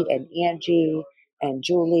Cody and Angie and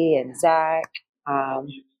Julie and Zach.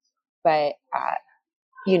 But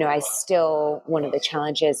I still, one of the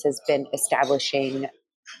challenges has been establishing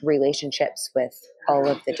relationships with all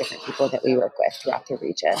of the different people that we work with throughout the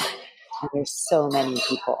region. And there's so many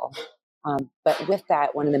people. But with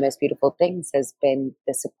that, one of the most beautiful things has been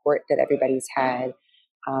the support that everybody's had,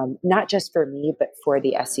 not just for me, but for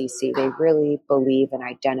the SCC. They really believe and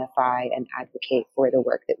identify and advocate for the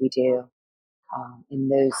work that we do.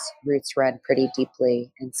 And those roots run pretty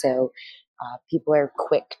deeply. And so people are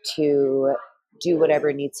quick to do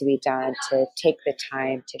whatever needs to be done to take the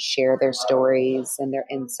time to share their stories and their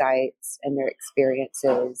insights and their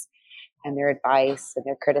experiences and their advice and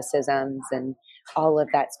their criticisms. And all of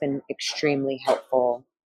that's been extremely helpful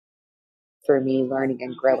for me learning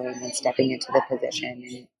and growing and stepping into the position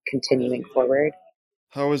and continuing forward.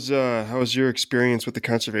 How was your experience with the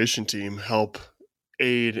conservation team help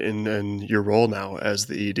aid in your role now as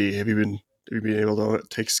the ED? Have you been you being able to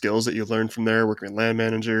take skills that you learned from there, working with land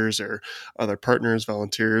managers or other partners,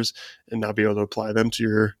 volunteers, and now be able to apply them to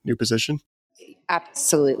your new position?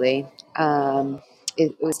 Absolutely.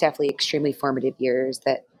 It was definitely extremely formative years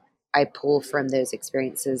that I pull from those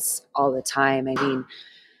experiences all the time. I mean,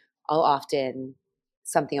 I'll often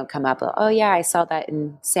something will come up. Oh yeah, I saw that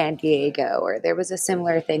in San Diego, or there was a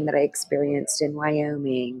similar thing that I experienced in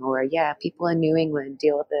Wyoming, or yeah, people in New England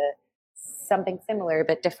deal with something similar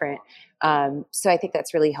but different. So I think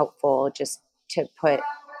that's really helpful just to put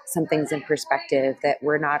some things in perspective that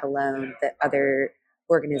we're not alone, that other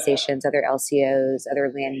organizations, other LCOs,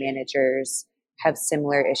 other land managers have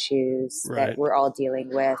similar issues that Right. we're all dealing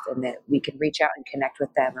with, and that we can reach out and connect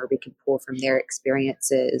with them, or we can pull from their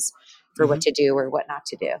experiences for what to do or what not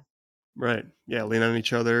to do. Right. Yeah. Lean on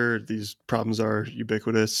each other. These problems are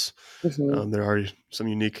ubiquitous. Mm-hmm. There are some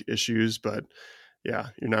unique issues, but yeah,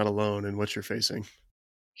 you're not alone in what you're facing.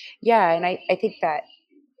 Yeah. And I think that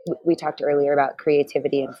we talked earlier about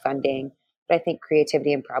creativity and funding, but I think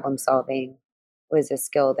creativity and problem solving was a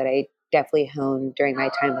skill that I definitely honed during my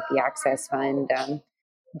time with the Access Fund.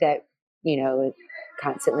 That,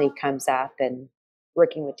 constantly comes up, and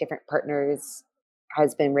working with different partners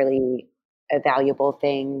has been really a valuable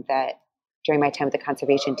thing. That during my time with the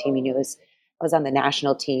conservation team, I was on the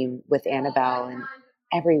national team with Annabelle, and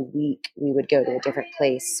every week we would go to a different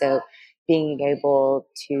place. So being able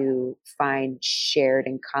to find shared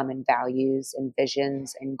and common values and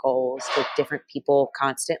visions and goals with different people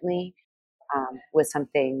constantly was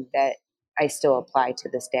something that I still apply to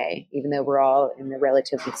this day, even though we're all in the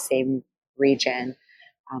relatively same region.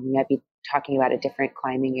 We might be talking about a different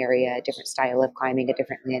climbing area, a different style of climbing, a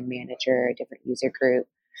different land manager, a different user group,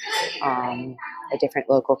 a different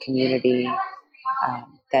local community.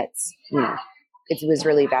 That's, it was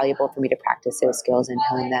really valuable for me to practice those skills and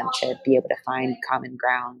hone them to be able to find common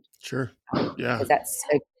ground. Sure. Yeah. Because that's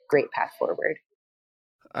a great path forward.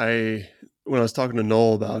 When I was talking to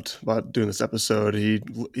Noel about doing this episode,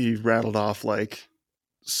 he rattled off like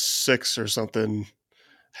 6 or something,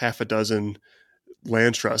 half a dozen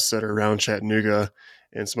land trusts that are around Chattanooga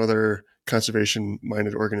and some other conservation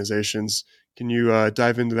minded organizations. Can you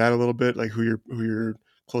dive into that a little bit? Like who your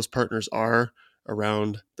close partners are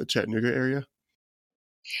around the Chattanooga area?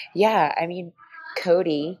 Yeah, I mean,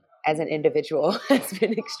 Cody as an individual has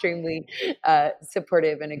been extremely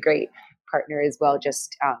supportive and a great partner as well,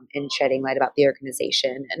 just in shedding light about the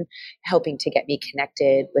organization and helping to get me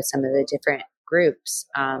connected with some of the different groups.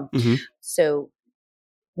 So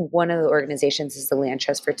one of the organizations is the Land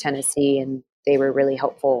Trust for Tennessee, and they were really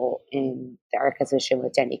helpful in our acquisition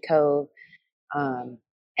with Denny Cove.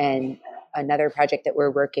 And another project that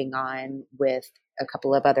we're working on with a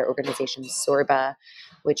couple of other organizations, Sorba,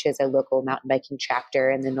 which is a local mountain biking chapter,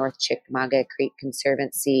 and the North Chickamauga Creek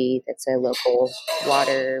Conservancy, that's a local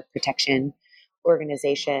water protection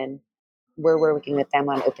organization. We're working with them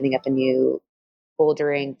on opening up a new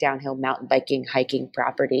bouldering, downhill mountain biking, hiking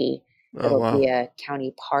property. Oh, It'll wow. be a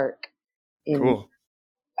county park in Cool.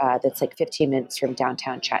 that's like 15 minutes from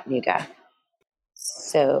downtown Chattanooga.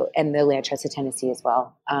 So, and the Land Trust of Tennessee as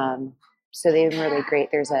well. So they've been really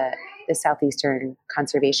great. The Southeastern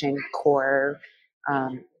Conservation Corps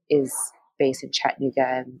is based in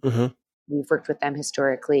Chattanooga. And we've worked with them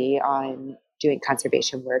historically on doing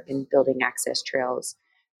conservation work and building access trails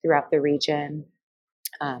throughout the region.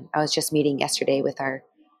 I was just meeting yesterday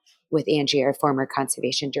with Andrea, our former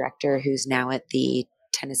conservation director, who's now at the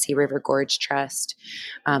Tennessee River Gorge Trust,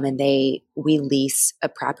 and we lease a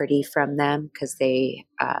property from them because they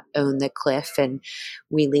own the cliff, and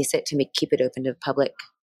we lease it to keep it open to the public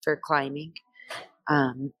for climbing.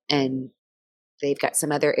 And they've got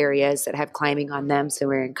some other areas that have climbing on them, so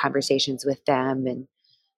we're in conversations with them and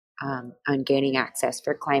on gaining access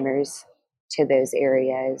for climbers to those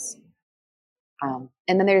areas.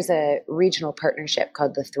 And then there's a regional partnership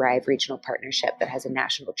called the Thrive Regional Partnership that has a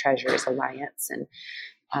National Treasures Alliance. And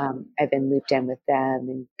I've been looped in with them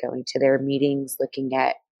and going to their meetings, looking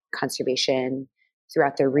at conservation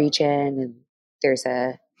throughout the region. And there's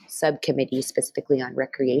a subcommittee specifically on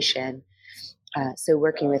recreation. So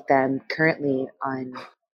working with them currently on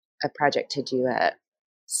a project to do a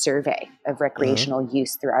survey of recreational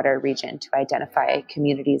use throughout our region to identify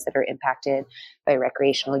communities that are impacted by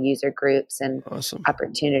recreational user groups and Awesome.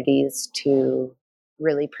 opportunities to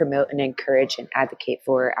really promote and encourage and advocate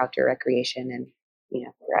for outdoor recreation and,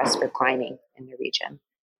 for us for climbing in the region.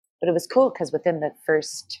 But it was cool because within the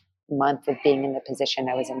first month of being in the position,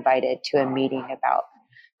 I was invited to a meeting about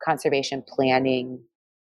conservation planning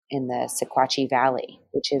in the Sequatchie Valley,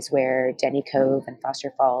 which is where Denny Cove and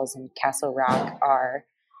Foster Falls and Castle Rock are.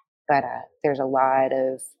 But there's a lot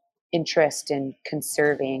of interest in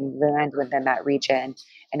conserving land within that region.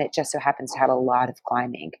 And it just so happens to have a lot of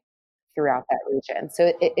climbing throughout that region.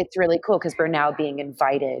 So it's really cool because we're now being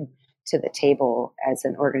invited to the table as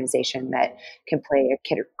an organization that can play a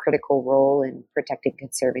critical role in protecting,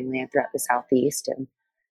 conserving land throughout the Southeast. And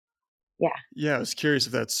yeah. Yeah, I was curious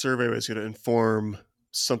if that survey was going to inform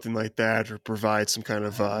something like that or provide some kind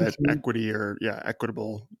of equity or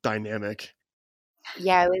equitable dynamic.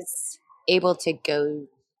 Yeah, I was able to go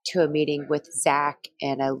to a meeting with Zach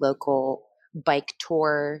and a local bike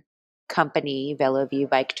tour company, Veloview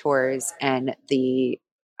Bike Tours, and the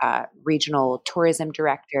regional tourism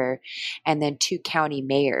director, and then 2 county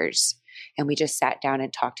mayors. And we just sat down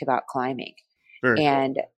and talked about climbing. Very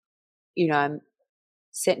And, I'm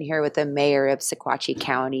sitting here with the mayor of Sequatchie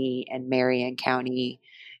County and Marion County,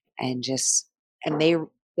 and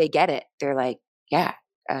they get it. They're like, yeah,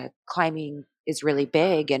 climbing is really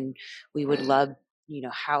big, and we would love,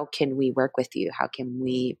 how can we work with you? How can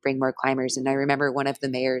we bring more climbers? And I remember one of the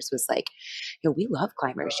mayors was like, we love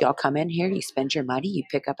climbers. Y'all come in here, you spend your money, you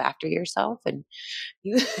pick up after yourself, and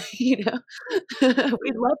you, we'd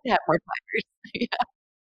love to have more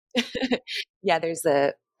climbers. Yeah, there's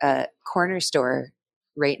a corner store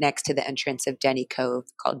right next to the entrance of Denny Cove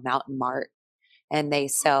called Mountain Mart, and they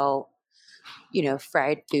sell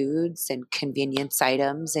fried foods and convenience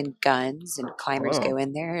items and guns, and climbers go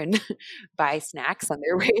in there and buy snacks on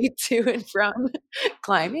their way to and from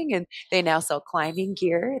climbing. And they now sell climbing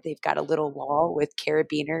gear. They've got a little wall with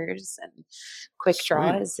carabiners and quick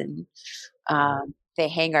draws, and they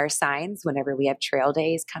hang our signs whenever we have trail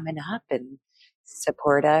days coming up and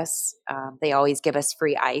support us. They always give us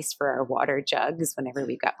free ice for our water jugs whenever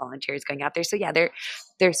we've got volunteers going out there. So yeah,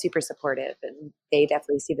 they're super supportive, and they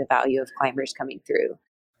definitely see the value of climbers coming through.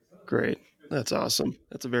 Great. That's awesome.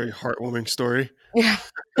 That's a very heartwarming story. Yeah.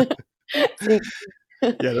 Yeah,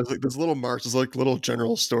 there's little marks, there's like little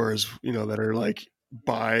general stores, that are like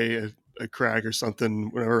by a crag or something.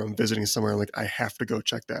 Whenever I'm visiting somewhere, I'm like, I have to go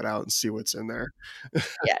check that out and see what's in there.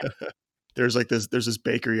 Yeah. There's this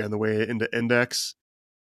bakery on the way into Index.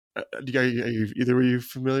 Either of you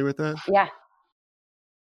familiar with that? Yeah.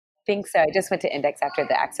 I think so. I just went to Index after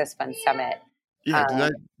the Access Fund Summit. Yeah,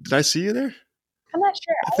 did I see you there? I'm not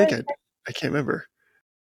sure. I can't remember.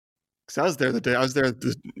 Because I was there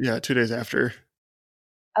 2 days after.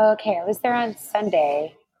 Okay, I was there on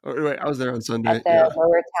Sunday. Oh, wait, I was there on Sunday. At the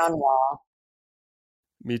Lower Town Wall.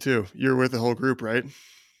 Me too. You were with the whole group, right?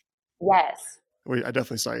 Yes. Wait, I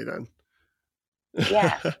definitely saw you then.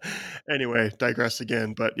 Yeah. Anyway, digress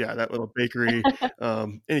again, but yeah, that little bakery,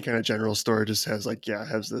 any kind of general store just has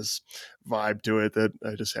has this vibe to it that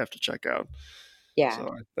I just have to check out. Yeah.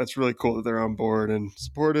 So that's really cool that they're on board and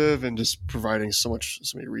supportive and just providing so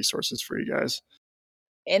many resources for you guys.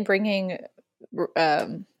 And bringing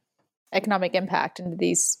economic impact into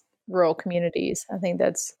these rural communities. I think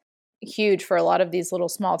that's huge for a lot of these little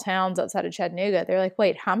small towns outside of Chattanooga. They're like,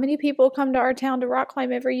 wait, how many people come to our town to rock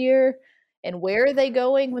climb every year? And where are they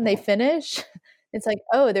going when they finish? It's like,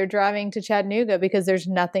 oh, they're driving to Chattanooga because there's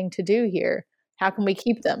nothing to do here. How can we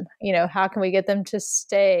keep them? How can we get them to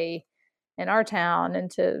stay in our town and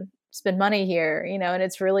to spend money here? And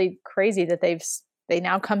it's really crazy that they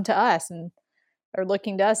now come to us and are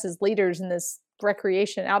looking to us as leaders in this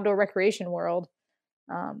outdoor recreation world,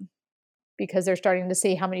 because they're starting to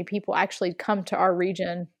see how many people actually come to our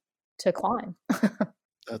region to climb.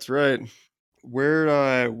 That's right.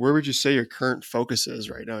 Where would you say your current focus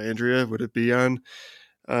is right now, Andrea? Would it be on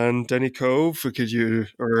Denny Cove?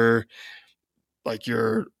 Or like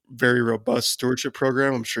your very robust stewardship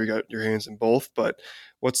program? I'm sure you got your hands in both, but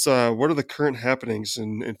what are the current happenings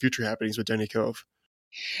and future happenings with Denny Cove?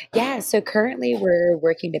 Yeah, so currently we're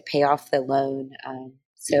working to pay off the loan.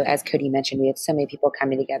 So as Cody mentioned, we had so many people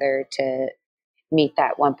coming together to meet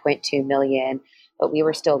that 1.2 million, but we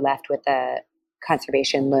were still left with a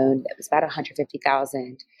conservation loan that was about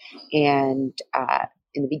 150,000. And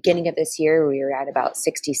in the beginning of this year, we were at about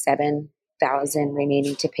 67,000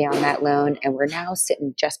 remaining to pay on that loan, and we're now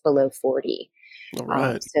sitting just below 40. All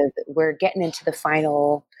right. So we're getting into the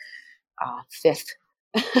final fifth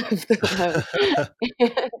of the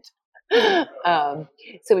loan.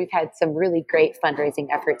 So we've had some really great fundraising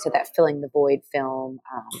efforts. So that Filling the Void film,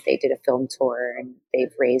 they did a film tour, and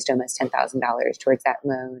they've raised almost $10,000 towards that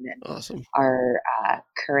loan. And awesome. Our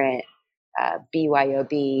current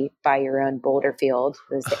BYOB, Buy Your Own Boulder Field,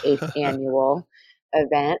 was the 8th annual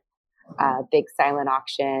event. Big silent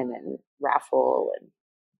auction and raffle and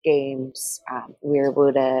games. We were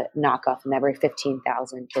able to knock off another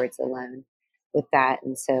 $15,000 towards the loan with that.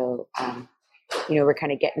 And so, we're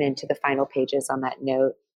kind of getting into the final pages on that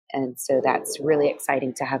note. And so that's really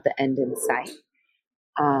exciting to have the end in sight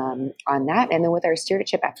on that. And then with our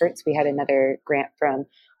stewardship efforts, we had another grant from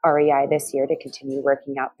REI this year to continue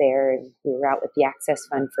working out there. And we were out with the Access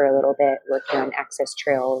Fund for a little bit, working on access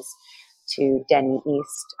trails to Denny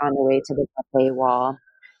East on the way to the buffet wall.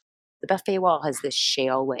 The buffet wall has this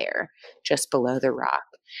shale layer just below the rock.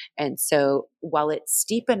 And so while it's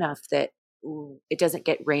steep enough that it doesn't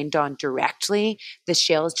get rained on directly, the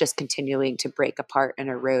shale is just continuing to break apart and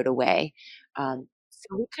erode away.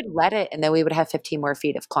 So we could let it, and then we would have 15 more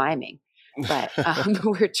feet of climbing. But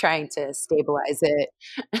we're trying to stabilize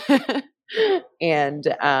it and,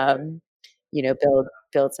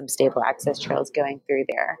 build some stable access trails going through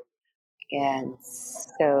there. And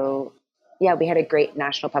so, yeah, we had a great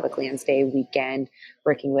National Public Lands Day weekend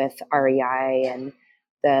working with REI, and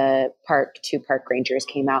the two park rangers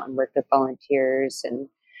came out and worked with volunteers. And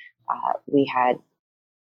we had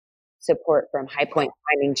support from High Point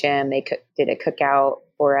Climbing Gym. They did a cookout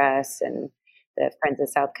for us, and the Friends of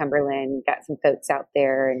South Cumberland got some folks out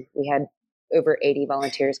there, and we had over 80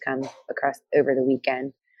 volunteers come across over the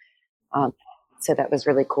weekend. So that was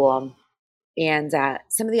really cool. And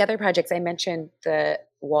some of the other projects I mentioned, the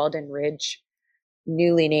Walden Ridge,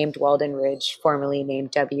 newly named Walden Ridge, formerly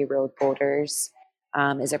named W Road Boulders,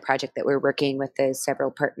 is a project that we're working with the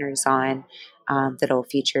several partners on that'll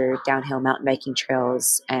feature downhill mountain biking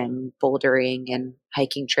trails and bouldering and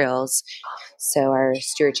hiking trails. So our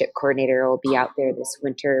stewardship coordinator will be out there this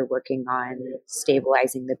winter working on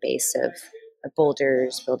stabilizing the base of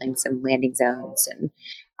boulders, building some landing zones,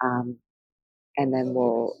 and then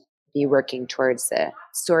we'll be working towards the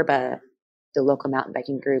Sorba, the local mountain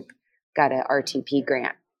biking group, got a RTP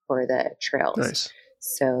grant for the trails. Nice.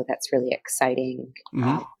 So that's really exciting.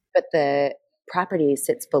 Mm-hmm. But the property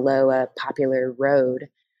sits below a popular road,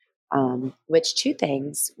 which two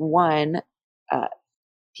things. One,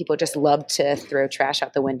 people just love to throw trash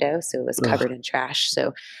out the window, so it was covered in trash.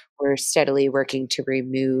 So we're steadily working to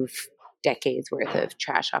remove decades worth of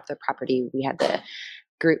trash off the property. We had the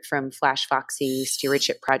group from Flash Foxy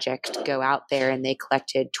Stewardship Project go out there, and they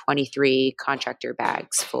collected 23 contractor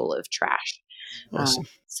bags full of trash. Awesome.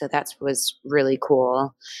 So that was really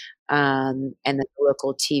cool. And then the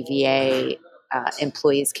local TVA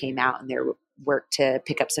employees came out and their work to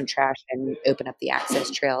pick up some trash and open up the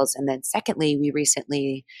access trails. And then secondly, we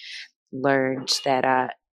recently learned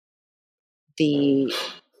that the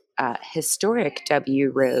historic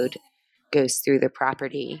W Road goes through the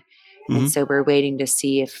property. Mm-hmm. And so we're waiting to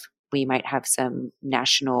see if we might have some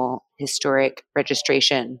national historic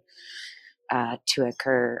registration to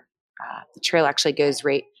occur. The trail actually goes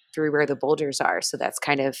right through where the boulders are. So that's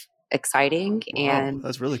kind of exciting. Wow, and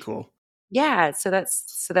that's really cool. Yeah. So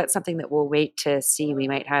that's something that we'll wait to see. We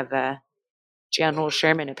might have General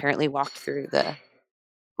Sherman apparently walked through the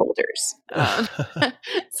boulders.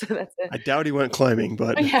 So that's it. I doubt he went climbing,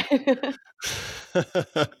 but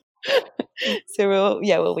so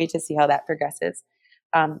we'll wait to see how that progresses.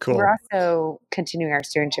 Cool. We're also continuing our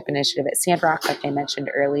stewardship initiative at Sandrock, like I mentioned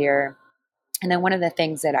earlier. And then one of the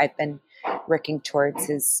things that I've been working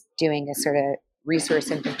towards is doing a sort of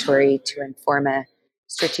resource inventory to inform a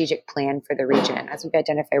strategic plan for the region. As we've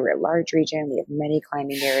identified, we're a large region. We have many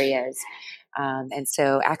climbing areas. And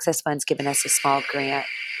so Access Fund's given us a small grant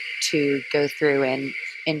to go through and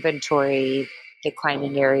inventory the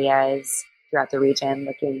climbing areas throughout the region,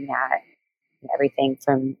 looking at everything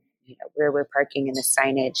from where we're parking and the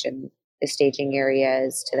signage and the staging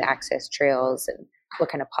areas to the access trails, and what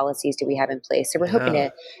kind of policies do we have in place. So we're hoping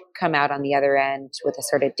to come out on the other end with a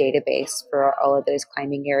sort of database for all of those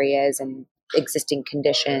climbing areas and existing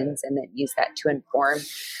conditions, and then use that to inform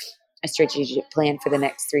a strategic plan for the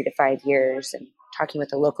next 3 to 5 years, and talking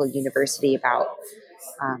with a local university about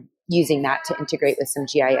using that to integrate with some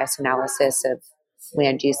GIS analysis of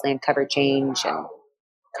land use, land cover change, and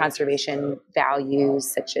conservation values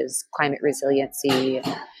such as climate resiliency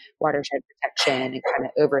and watershed protection, and kind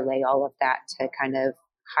of overlay all of that to kind of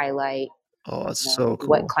highlight so cool.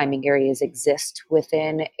 what climbing areas exist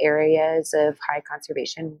within areas of high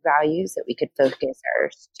conservation values that we could focus our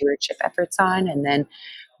stewardship efforts on, and then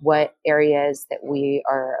what areas that we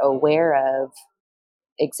are aware of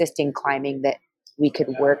existing climbing that we could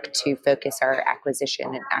work to focus our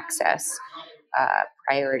acquisition and access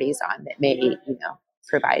priorities on that may,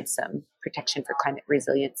 provide some protection for climate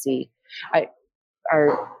resiliency.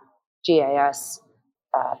 Our GIS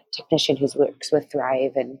technician who works with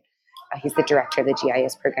Thrive, and he's the director of the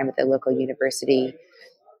GIS program at the local university,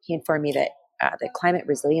 he informed me that the climate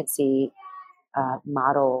resiliency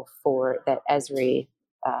model for that Esri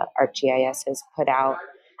ArcGIS has put out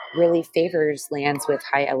really favors lands with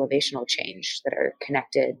high elevational change that are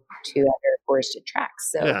connected to other forested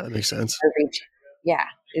tracts. So Yeah, that makes sense. our region, yeah,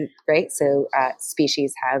 it's great. So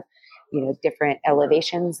species have, different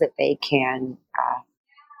elevations that they can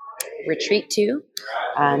retreat to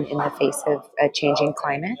in the face of a changing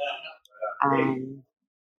climate, and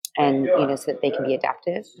so that they can be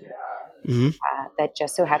adaptive. Mm-hmm. That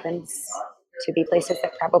just so happens to be places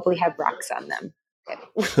that probably have rocks on them that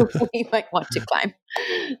we might want to climb.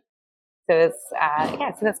 So it's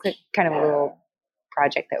so that's kind of a little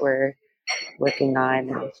project that we're working on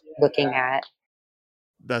and looking at.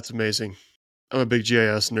 That's amazing. I'm a big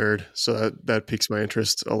GIS nerd, so that piques my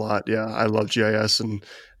interest a lot. Yeah, I love GIS and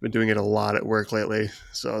I've been doing it a lot at work lately.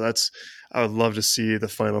 So I would love to see the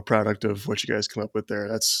final product of what you guys come up with there.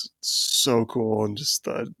 That's so cool. And just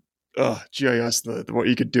the GIS, what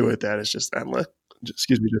you could do with that is just endless. Just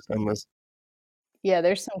endless. Yeah,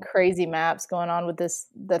 there's some crazy maps going on with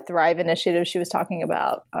the Thrive initiative she was talking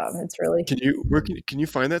about. It's really, Can you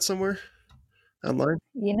find that somewhere online?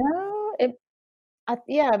 I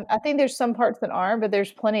think there's some parts that aren't, but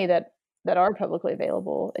there's plenty that are publicly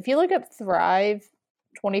available. If you look up Thrive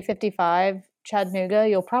 2055 Chattanooga,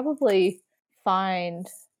 you'll probably find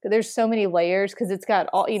there's so many layers because it's got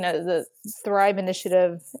all, the Thrive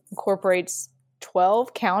initiative incorporates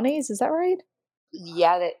 12 counties. Is that right?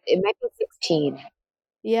 Yeah, it might be 16.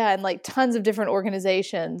 Yeah, and like tons of different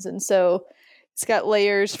organizations. And so it's got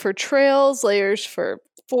layers for trails, layers for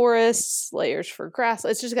forests, layers for grass.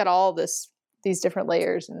 It's just got all these different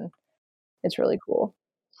layers, and it's really cool.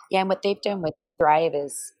 Yeah, and what they've done with Thrive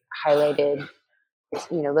is highlighted,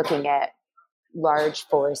 looking at large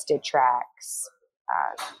forested tracts,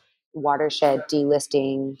 watershed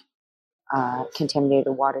delisting,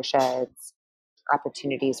 contaminated watersheds,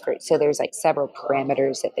 opportunities so there's like several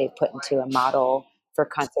parameters that they've put into a model for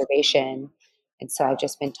conservation. And so I've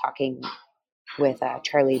just been talking with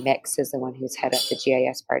Charlie Mix, is the one who's head up the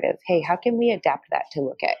GIS part of, hey, how can we adapt that to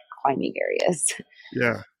look at climbing areas?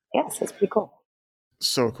 Yeah. Yes, it's pretty cool.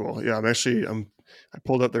 So cool. Yeah, I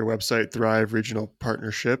pulled up their website, Thrive Regional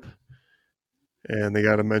Partnership, and they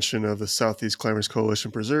got a mention of the Southeast Climbers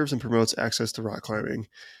Coalition preserves and promotes access to rock climbing.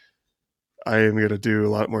 I am going to do a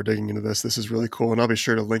lot more digging into this. This is really cool, and I'll be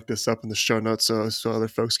sure to link this up in the show notes so other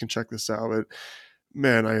folks can check this out. But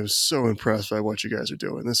man, I am so impressed by what you guys are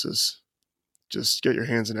doing. This is just get your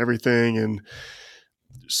hands in everything and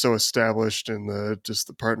so established in the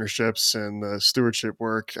partnerships and the stewardship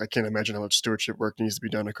work. I can't imagine how much stewardship work needs to be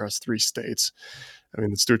done across 3 states. I mean,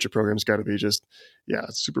 the stewardship program's got to be just,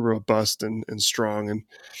 super robust and strong,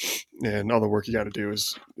 and all the work you got to do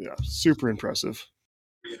is super impressive.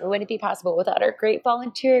 It wouldn't be possible without our great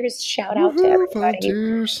volunteers. Shout out to everybody.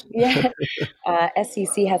 Volunteers. Yeah.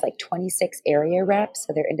 SCC has like 26 area reps,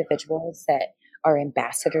 so they're individuals that are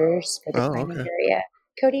ambassadors for the climbing area.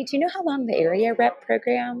 Cody, do you know how long the area rep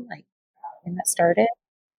program, when that started?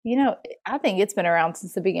 I think it's been around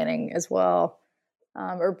since the beginning as well,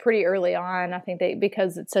 or pretty early on. I think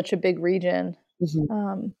because it's such a big region,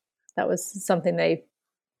 that was something they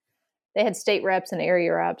had state reps and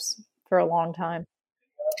area reps for a long time.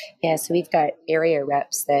 Yeah, so we've got area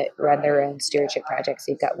reps that run their own stewardship projects.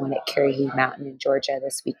 We've got one at Carrie Mountain in Georgia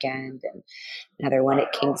this weekend, and another one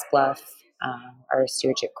at Kings Bluff. Our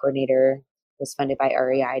stewardship coordinator was funded by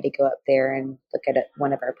REI to go up there and look at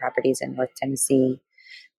one of our properties in North Tennessee.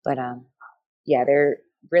 But they're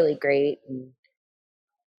really great and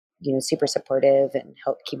super supportive and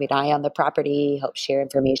help keep an eye on the property, help share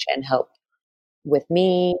information, help with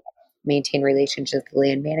me, maintain relationships with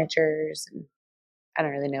land managers. And I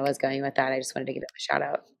don't really know where I was going with that. I just wanted to give them a shout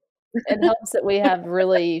out. It helps that we have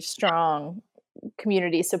really strong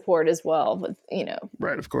community support as well with,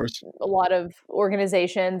 right, of course, a lot of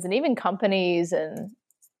organizations and even companies and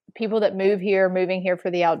people that moving here for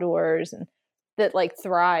the outdoors and that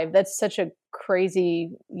thrive. That's such a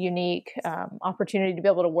crazy, unique opportunity to be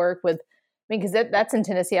able to work with. I mean, because that's in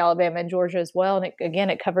Tennessee, Alabama, and Georgia as well. And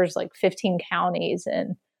it covers 15 counties.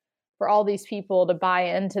 And for all these people to buy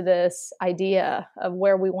into this idea of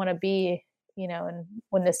where we want to be, and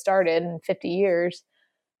when this started in 50 years,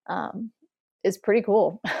 is pretty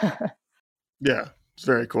cool. Yeah, it's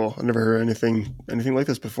very cool. I've never heard anything like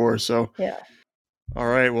this before. So yeah. All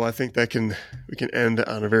right. Well, I think we can end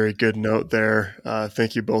on a very good note there.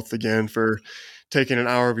 Thank you both again for taking an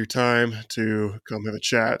hour of your time to come have a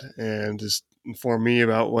chat and just inform me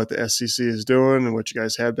about what the SCC is doing and what you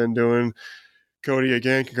guys have been doing. Cody,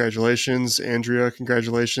 again, congratulations. Andrea,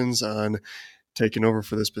 congratulations on taking over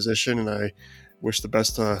for this position, and I wish the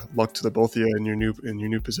best luck to the both of you in your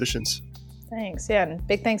new positions. Thanks. Yeah, and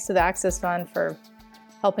big thanks to the Access Fund for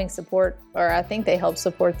helping support, or I think they help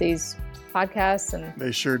support these podcasts, and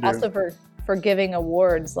They sure do. also for giving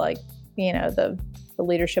awards like, the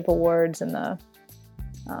leadership awards and the,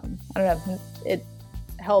 I don't know, it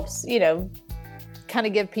helps, kind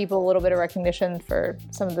of give people a little bit of recognition for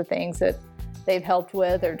some of the things that they've helped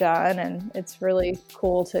with or done. And it's really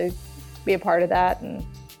cool to be a part of that. And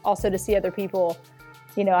also to see other people,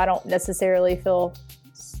 I don't necessarily feel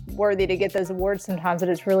worthy to get those awards sometimes, but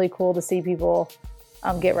it's really cool to see people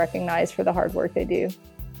get recognized for the hard work they do.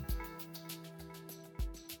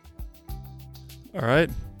 All right,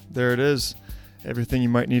 there it is. Everything you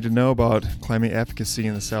might need to know about climate advocacy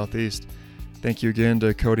in the Southeast. Thank you again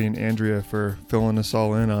to Cody and Andrea for filling us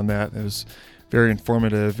all in on that. It was very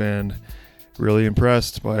informative, and really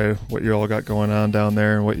impressed by what you all got going on down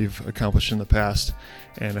there and what you've accomplished in the past.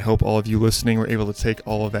 And I hope all of you listening were able to take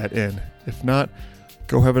all of that in. If not,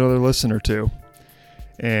 go have another listen or two.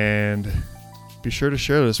 And be sure to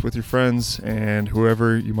share this with your friends and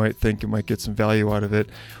whoever you might think might get some value out of it,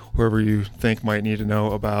 whoever you think might need to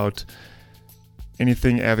know about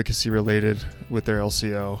anything advocacy related with their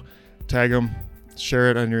LCO. Tag them,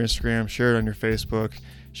 share it on your Instagram, share it on your Facebook,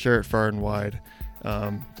 share it far and wide.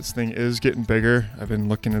 This thing is getting bigger. I've been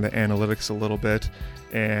looking into analytics a little bit,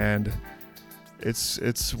 and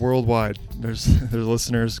it's worldwide. There's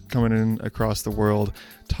listeners coming in across the world.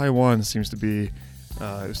 Taiwan seems to be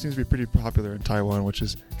pretty popular in Taiwan, which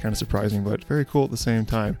is kind of surprising, but very cool at the same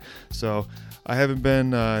time. So I haven't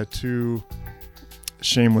been too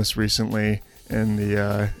shameless recently in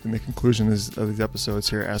the conclusion of these episodes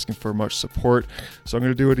here, asking for much support. So I'm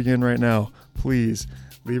going to do it again right now. Please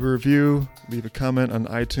leave a review, leave a comment on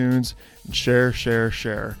iTunes, and share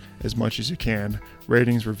as much as you can.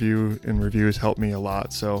 Ratings, reviews help me a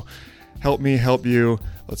lot. So help me help you.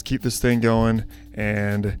 Let's keep this thing going.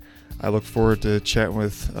 And I look forward to chatting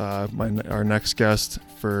with our next guest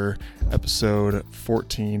for episode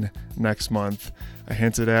 14 next month. I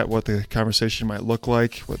hinted at what the conversation might look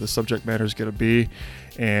like, what the subject matter is going to be,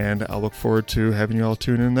 and I'll look forward to having you all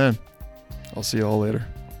tune in then. I'll see you all later.